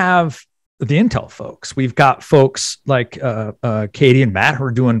 we have the intel folks. We've got folks like Katie and Matt who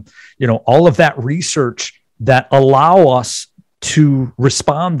are doing, you know, all of that research that allow us to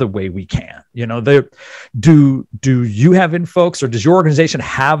respond the way we can. You know, do you have in folks, or does your organization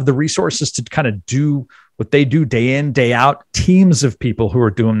have the resources to kind of do what they do day in, day out? Teams of people who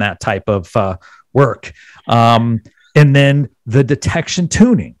are doing that type of work, and then the detection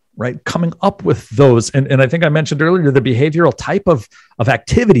tuning. right? Coming up with those. And I think I mentioned earlier, the behavioral type of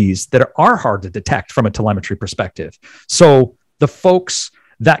activities that are hard to detect from a telemetry perspective. So the folks,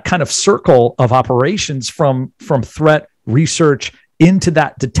 that kind of circle of operations from threat research into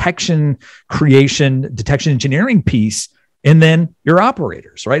that detection engineering piece, and then your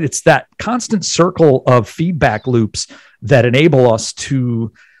operators, right? It's that constant circle of feedback loops that enable us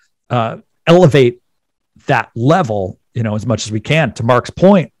to elevate that level, as much as we can. To Mark's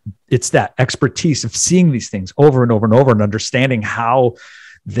point, it's that expertise of seeing these things over and over and over and understanding how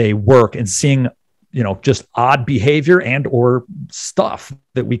they work and seeing, just odd behavior and or stuff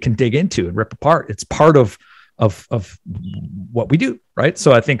that we can dig into and rip apart. It's part of what we do, right?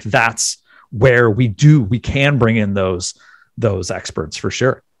 So I think that's where we can bring in those experts for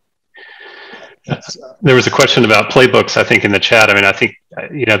sure. There was a question about playbooks, I think, in the chat. I mean, I think,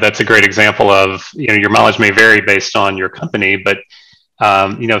 that's a great example of, your mileage may vary based on your company, but,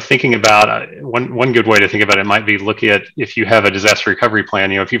 thinking about one good way to think about it might be looking at, if you have a disaster recovery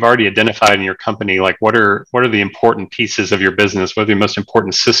plan, if you've already identified in your company, like what are the important pieces of your business, what are the most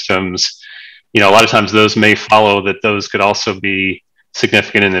important systems, a lot of times those may follow that those could also be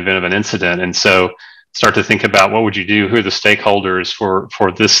significant in the event of an incident. And so start to think about what would you do, who are the stakeholders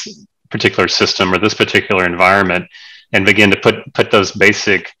for this particular system or this particular environment, and begin to put those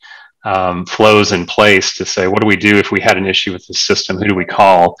basic flows in place to say, what do we do if we had an issue with the system? Who do we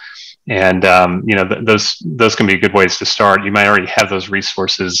call? And those can be good ways to start. You might already have those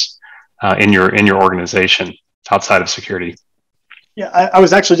resources in your organization outside of security. Yeah, I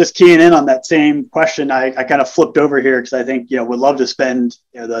was actually just keying in on that same question. I kind of flipped over here because I think, would love to spend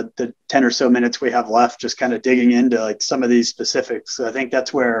the 10 or so minutes we have left just kind of digging into like some of these specifics. So I think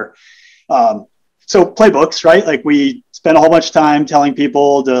that's where, so playbooks, right? Like we spent a whole bunch of time telling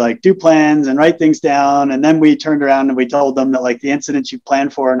people to like do plans and write things down. And then we turned around and we told them that like the incidents you plan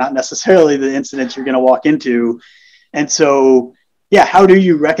for are not necessarily the incidents you're going to walk into. And so, yeah, how do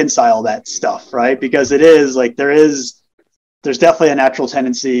you reconcile that stuff, right? Because it is like, there's definitely a natural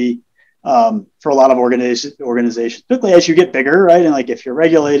tendency for a lot of organizations, particularly as you get bigger, right? And like if you're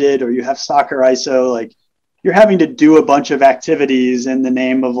regulated or you have SOC or ISO, like you're having to do a bunch of activities in the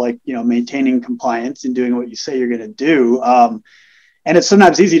name of like, maintaining compliance and doing what you say you're going to do. And it's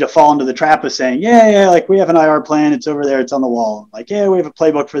sometimes easy to fall into the trap of saying, yeah, like we have an IR plan, it's over there, it's on the wall. Like, yeah, we have a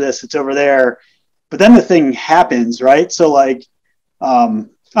playbook for this, it's over there. But then the thing happens, right? So like, I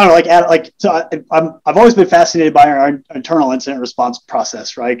don't know, so I've always been fascinated by our internal incident response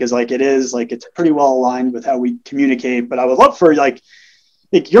process, right? Because like it's pretty well aligned with how we communicate. But I would love for like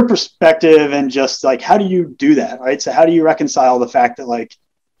your perspective and just like how do you do that, right? So how do you reconcile the fact that like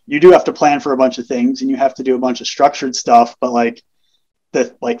you do have to plan for a bunch of things and you have to do a bunch of structured stuff, but like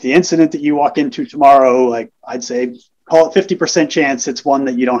the incident that you walk into tomorrow, like I'd say call it 50% chance it's one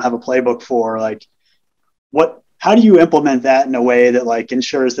that you don't have a playbook for. Like how do you implement that in a way that like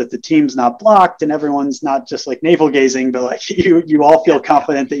ensures that the team's not blocked and everyone's not just like navel gazing, but like you all feel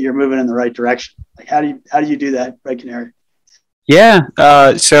confident that you're moving in the right direction? Like how do you do that, Red Canary? Yeah.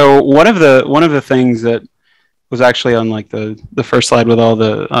 So one of the things that was actually on like the first slide with all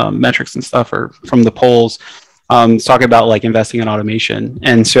the metrics and stuff or from the polls, talking about like investing in automation.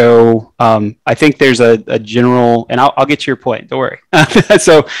 And so I think there's a general, and I'll get to your point, don't worry.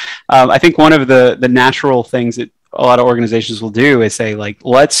 So I think one of the natural things that a lot of organizations will do is say like,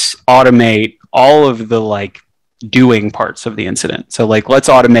 let's automate all of the like doing parts of the incident. So like, let's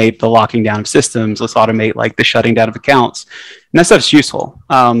automate the locking down of systems. Let's automate like the shutting down of accounts. And that stuff's useful.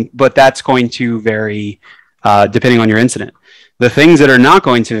 But that's going to vary depending on your incident. The things that are not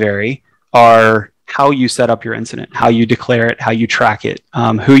going to vary are how you set up your incident, how you declare it, how you track it,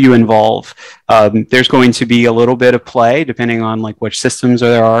 who you involve. There's going to be a little bit of play depending on like which systems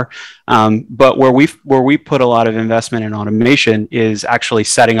there are. But where we put a lot of investment in automation is actually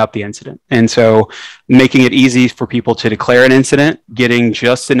setting up the incident. And so making it easy for people to declare an incident, getting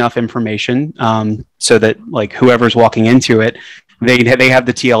just enough information so that like whoever's walking into it, they have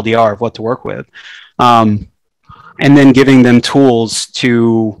the TLDR of what to work with. And then giving them tools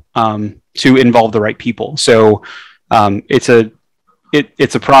to involve the right people. So it's a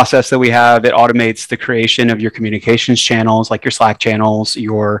process that we have. It automates the creation of your communications channels, like your Slack channels,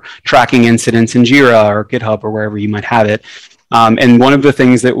 your tracking incidents in Jira or GitHub or wherever you might have it. And one of the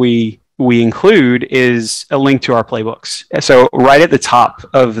things that we include is a link to our playbooks. So right at the top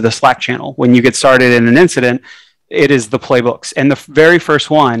of the Slack channel, when you get started in an incident, it is the playbooks. And the very first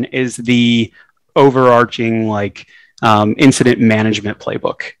one is the overarching like incident management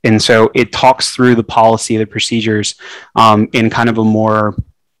playbook. And so it talks through the policy, the procedures in kind of a more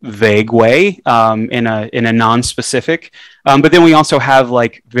vague way, in a non-specific. But then we also have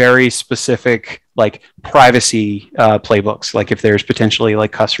like very specific like privacy playbooks. Like if there's potentially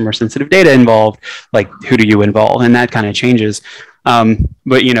like customer sensitive data involved, like who do you involve, and that kind of changes.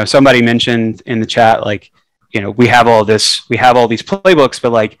 But you know, somebody mentioned in the chat, like, you know, we have all these playbooks,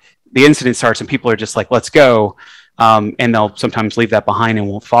 but like the incident starts and people are just like, let's go. And they'll sometimes leave that behind and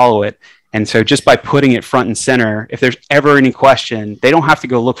won't follow it. And so just by putting it front and center, if there's ever any question, they don't have to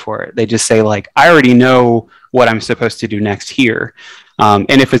go look for it. They just say like, I already know what I'm supposed to do next here. And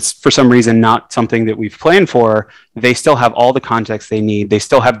if it's for some reason not something that we've planned for, they still have all the context they need. They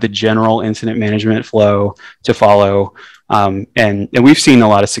still have the general incident management flow to follow. And we've seen a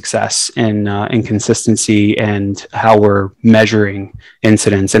lot of success in consistency and how we're measuring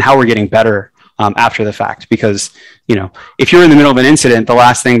incidents and how we're getting better after the fact. Because, you know, if you're in the middle of an incident, the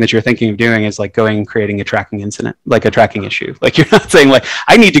last thing that you're thinking of doing is like going and creating a tracking incident, like a tracking issue. Like you're not saying like,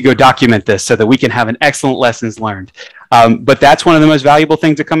 I need to go document this so that we can have an excellent lessons learned. But that's one of the most valuable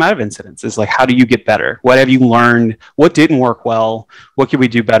things that come out of incidents is like, how do you get better? What have you learned? What didn't work well? What can we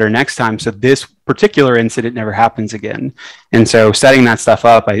do better next time so this particular incident never happens again? And so setting that stuff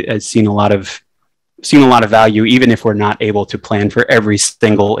up, I've seen a lot of value, even if we're not able to plan for every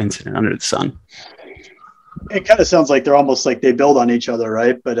single incident under the sun. It kind of sounds like they're almost like they build on each other,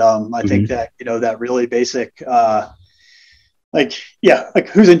 right? But I think that, you know, that really basic, like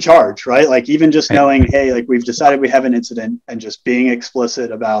who's in charge, right? Like even just knowing, hey, like we've decided we have an incident, and just being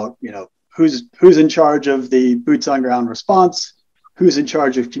explicit about, you know, who's in charge of the boots on ground response, who's in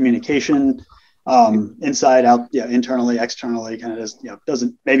charge of communication, inside out, internally, externally, kind of just, you know,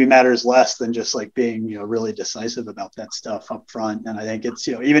 doesn't maybe matters less than just like being, you know, really decisive about that stuff up front. And I think it's,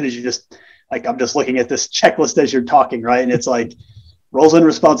 you know, even as you just like, I'm just looking at this checklist as you're talking, right? And it's like roles and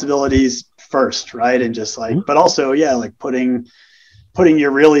responsibilities first, right? And just like, but also, like putting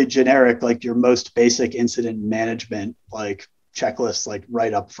your really generic, like your most basic incident management, like checklist, like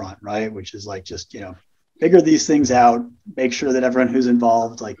right up front, right? Which is like, just, you know, figure these things out, make sure that everyone who's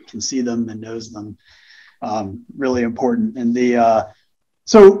involved, like can see them and knows them. Really important. And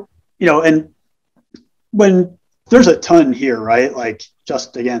so, you know, and when there's a ton here, right? Like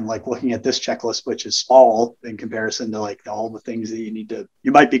just again, like looking at this checklist, which is small in comparison to like all the things that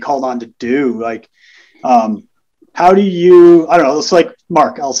you might be called on to do. Like, how do you, I don't know, it's like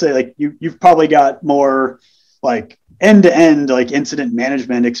Mark, I'll say like you've probably got more like end-to-end like incident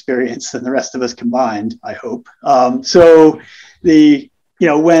management experience than the rest of us combined, I hope. So you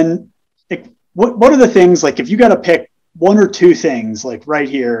know, what are the things, like if you got to pick one or two things like right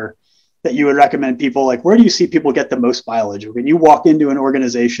here that you would recommend people, like where do you see people get the most mileage? When you walk into an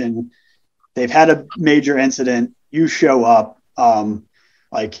organization, they've had a major incident, you show up,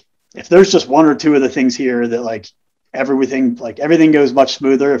 like if there's just one or two of the things here that like everything goes much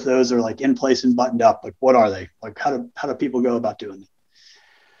smoother, if those are like in place and buttoned up, like what are they? Like how do people go about doing it?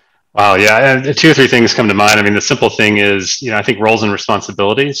 Wow. Yeah. And two or three things come to mind. I mean, the simple thing is, you know, I think roles and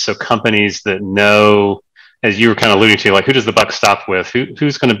responsibilities. So companies that know, as you were kind of alluding to, like who does the buck stop with?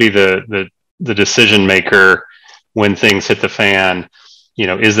 Who's going to be the decision maker when things hit the fan? You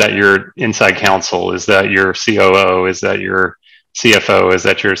know, is that your inside counsel? Is that your COO? Is that your CFO? Is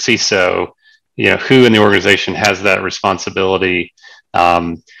that your CISO? You know, who in the organization has that responsibility?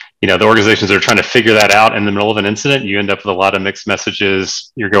 You know, the organizations that are trying to figure that out in the middle of an incident, you end up with a lot of mixed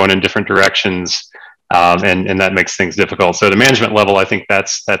messages. You're going in different directions, and that makes things difficult. So at the management level, I think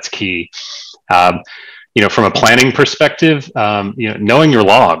that's key. You know, from a planning perspective, you know, knowing your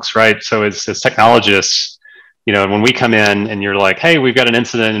logs, right? So as technologists, you know, when we come in and you're like, hey, we've got an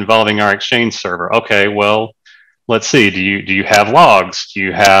incident involving our Exchange server. Okay, well, let's see. Do you have logs? Do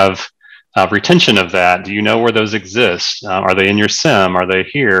you have retention of that? Do you know where those exist? Are they in your SIM? Are they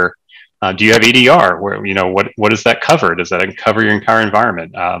here? Do you have EDR? Where, you know, what is that cover? Does that cover your entire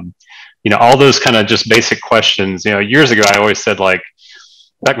environment? You know, all those kind of just basic questions. You know, years ago, I always said, like,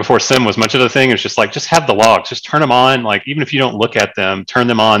 back before SIM was much of the thing, it's just like, just have the logs, just turn them on. Like, even if you don't look at them, turn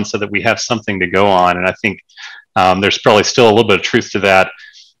them on so that we have something to go on. And I think there's probably still a little bit of truth to that,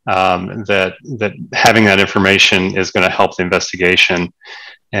 that having that information is going to help the investigation.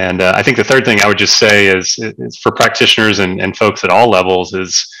 And I think the third thing I would just say is for practitioners and folks at all levels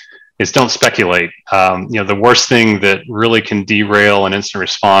is don't speculate. You know, the worst thing that really can derail an incident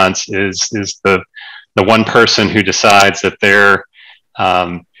response is the one person who decides that they're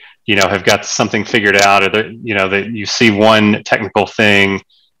you know, have got something figured out, or you know, that you see one technical thing,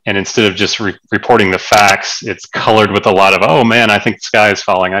 and instead of just reporting the facts, it's colored with a lot of, oh man, I think the sky is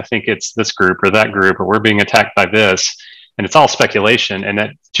falling. I think it's this group or that group, or we're being attacked by this. And it's all speculation, and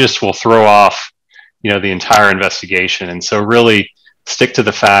that just will throw off, you know, the entire investigation. And so really stick to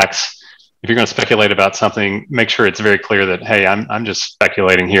the facts. If you're going to speculate about something, make sure it's very clear that, hey, I'm just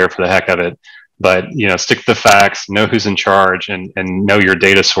speculating here for the heck of it. But, stick to the facts, know who's in charge, and know your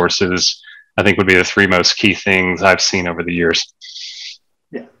data sources, I think would be the three most key things I've seen over the years.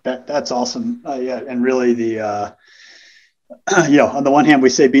 Yeah, that's awesome. Yeah, and really the, on the one hand, we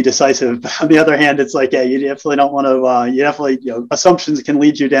say be decisive. On the other hand, it's like, yeah, you definitely don't want to, assumptions can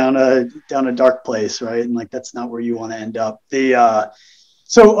lead you down a dark place, right? And like, that's not where you want to end up.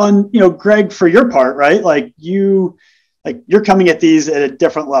 So on, Greg, for your part, right? Like you're coming at these at a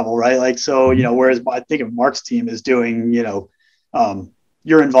different level, right? Like, so, whereas I think of Mark's team is doing,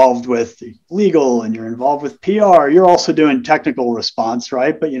 you're involved with legal and you're involved with PR. You're also doing technical response,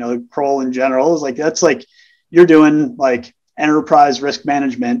 right? But, Kroll in general is like, that's like, you're doing like enterprise risk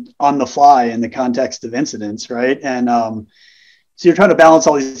management on the fly in the context of incidents, right? And so you're trying to balance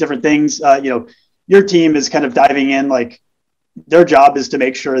all these different things. Your team is kind of diving in, like their job is to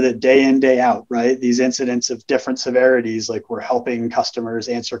make sure that day in, day out, right? These incidents of different severities, like we're helping customers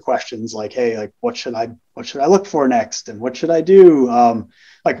answer questions like, hey, like what should I look for next? And what should I do? How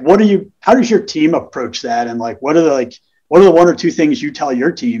does your team approach that? And like, what are the one or two things you tell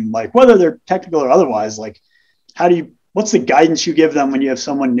your team, like whether they're technical or otherwise, like what's the guidance you give them when you have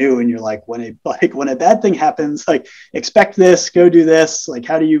someone new and you're like, when a bad thing happens, like expect this, go do this. Like,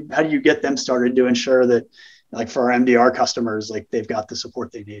 how do you get them started to ensure that, like for our MDR customers, like they've got the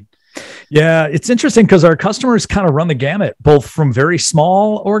support they need? Yeah, it's interesting because our customers kind of run the gamut, both from very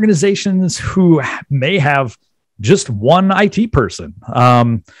small organizations who may have just one IT person.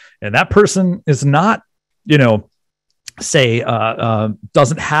 And that person is not, doesn't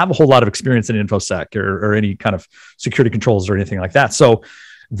have a whole lot of experience in InfoSec or any kind of security controls or anything like that. So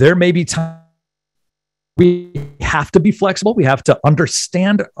there may be time we have to be flexible. We have to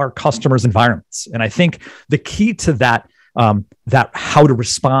understand our customers' environments. And I think the key to that how to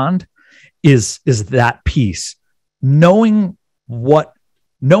respond is that piece, knowing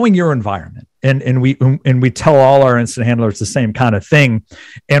your environment. And we tell all our incident handlers the same kind of thing.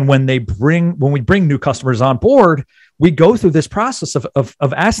 And when we bring new customers on board, we go through this process of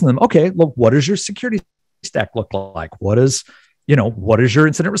asking them, okay, look, what does your security stack look like? What does your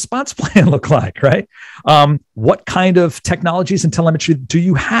incident response plan look like, right? What kind of technologies and telemetry do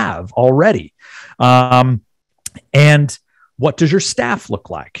you have already? And what does your staff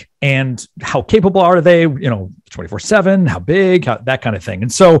look like? And how capable are they, 24/7, how big, that kind of thing.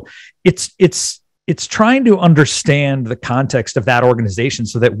 And so it's trying to understand the context of that organization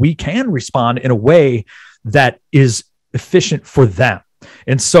so that we can respond in a way that is efficient for them.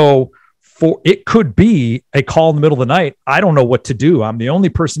 And so it could be a call in the middle of the night. I don't know what to do. I'm the only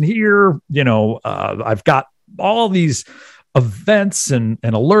person here. I've got all these events and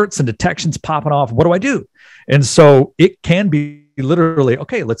alerts and detections popping off. What do I do? And so it can be literally,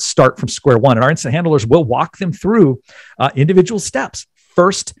 okay, let's start from square one. And our incident handlers will walk them through individual steps.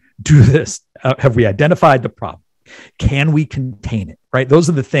 First, do this. Have we identified the problem? Can we contain it? Right? Those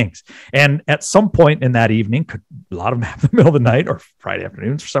are the things. And at some point in that evening, a lot of them happen in the middle of the night or Friday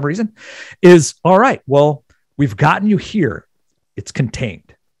afternoons for some reason, is all right, well, we've gotten you here. It's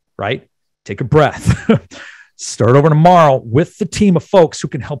contained, right? Take a breath. Start over tomorrow with the team of folks who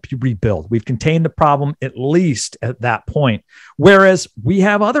can help you rebuild. We've contained the problem at least at that point. Whereas we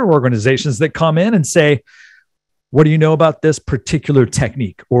have other organizations that come in and say, what do you know about this particular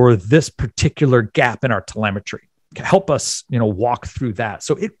technique or this particular gap in our telemetry? Help us, walk through that.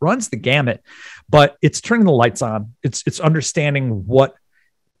 So it runs the gamut, but it's turning the lights on. It's understanding what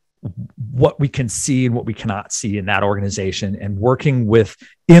we can see and what we cannot see in that organization and working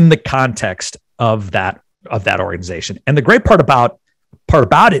in the context of that organization. And the great part about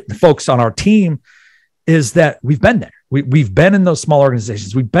it, the folks on our team, is that we've been there. We've been in those small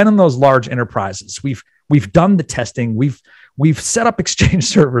organizations. We've been in those large enterprises. We've done the testing. We've set up Exchange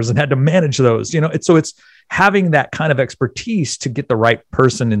servers and had to manage those. So it's having that kind of expertise to get the right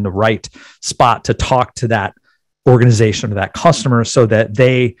person in the right spot to talk to that organization or that customer so that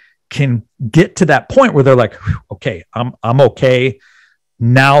they can get to that point where they're like, okay, I'm okay.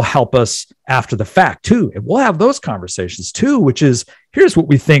 Now help us after the fact too. And we'll have those conversations too, which is, here's what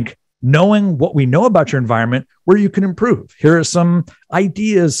we think, knowing what we know about your environment, where you can improve. Here are some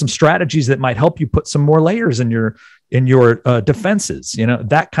ideas, some strategies that might help you put some more layers in your defenses.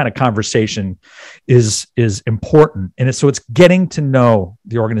 That kind of conversation is important. And so it's getting to know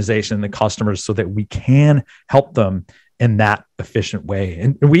the organization and the customers so that we can help them in that efficient way.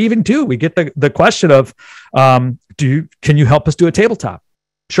 And we get the question of, can you help us do a tabletop?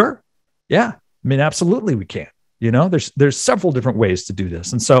 Sure. Yeah. I mean, absolutely we can. There's several different ways to do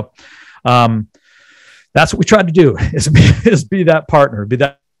this. And so that's what we tried to do is be that partner, be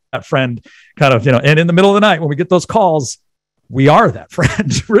that friend kind of, and in the middle of the night when we get those calls, we are that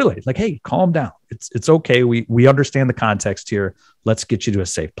friend, really. Like, hey, calm down. It's okay. We understand the context here. Let's get you to a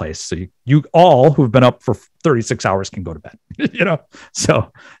safe place. So you all who've been up for 36 hours can go to bed,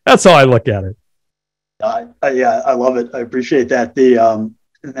 So that's how I look at it. Yeah, I love it. I appreciate that.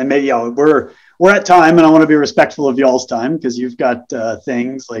 And maybe we're at time, and I want to be respectful of y'all's time because you've got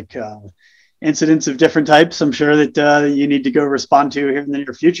things like incidents of different types. I'm sure that you need to go respond to here in the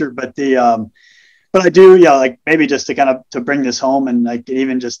near future. But I do, like maybe just to kind of to bring this home and like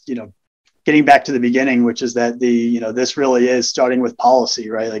even just getting back to the beginning, which is that this really is starting with policy,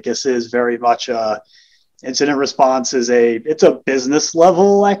 right? Like this is very much incident response it's a business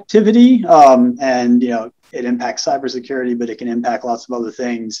level activity, and it impacts cybersecurity, but it can impact lots of other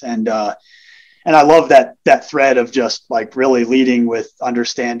things. And I love that thread of just like really leading with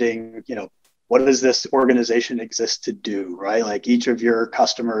understanding, what does this organization exist to do, right? Like each of your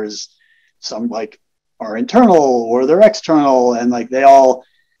customers, some like are internal or they're external, and like they all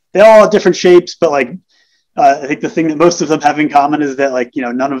have different shapes, but like I think the thing that most of them have in common is that like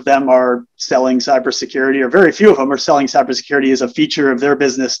none of them are selling cybersecurity, or very few of them are selling cybersecurity as a feature of their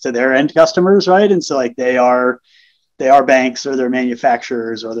business to their end customers, right? And so like they are banks or they're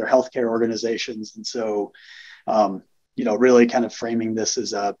manufacturers or they're healthcare organizations, and so really kind of framing this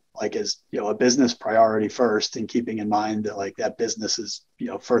as a business priority first, and keeping in mind that like that business is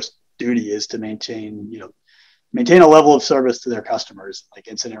first duty is to maintain a level of service to their customers. Like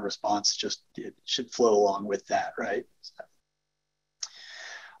incident response it should flow along with that, right? So,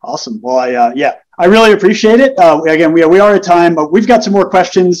 awesome. Well, I really appreciate it. Again, we are at time, but we've got some more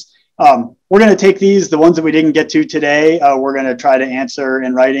questions. We're going to take the ones that we didn't get to today. We're going to try to answer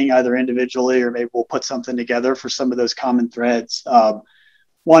in writing, either individually or maybe we'll put something together for some of those common threads.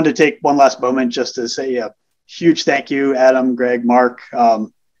 Wanted to take one last moment just to say a huge thank you, Adam, Greg, Mark.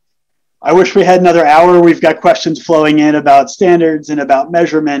 I wish we had another hour. We've got questions flowing in about standards and about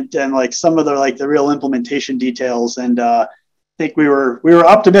measurement and like some of the real implementation details. And I think we were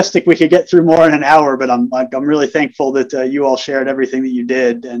optimistic we could get through more in an hour, but I'm really thankful that you all shared everything that you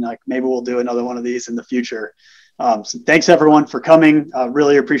did, and maybe we'll do another one of these in the future. So thanks everyone for coming.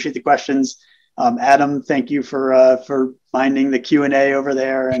 Really appreciate the questions. Adam, thank you for finding the Q&A over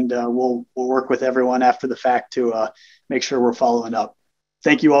there, and we'll work with everyone after the fact to make sure we're following up.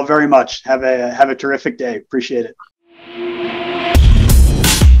 Thank you all very much. Have a terrific day. Appreciate it.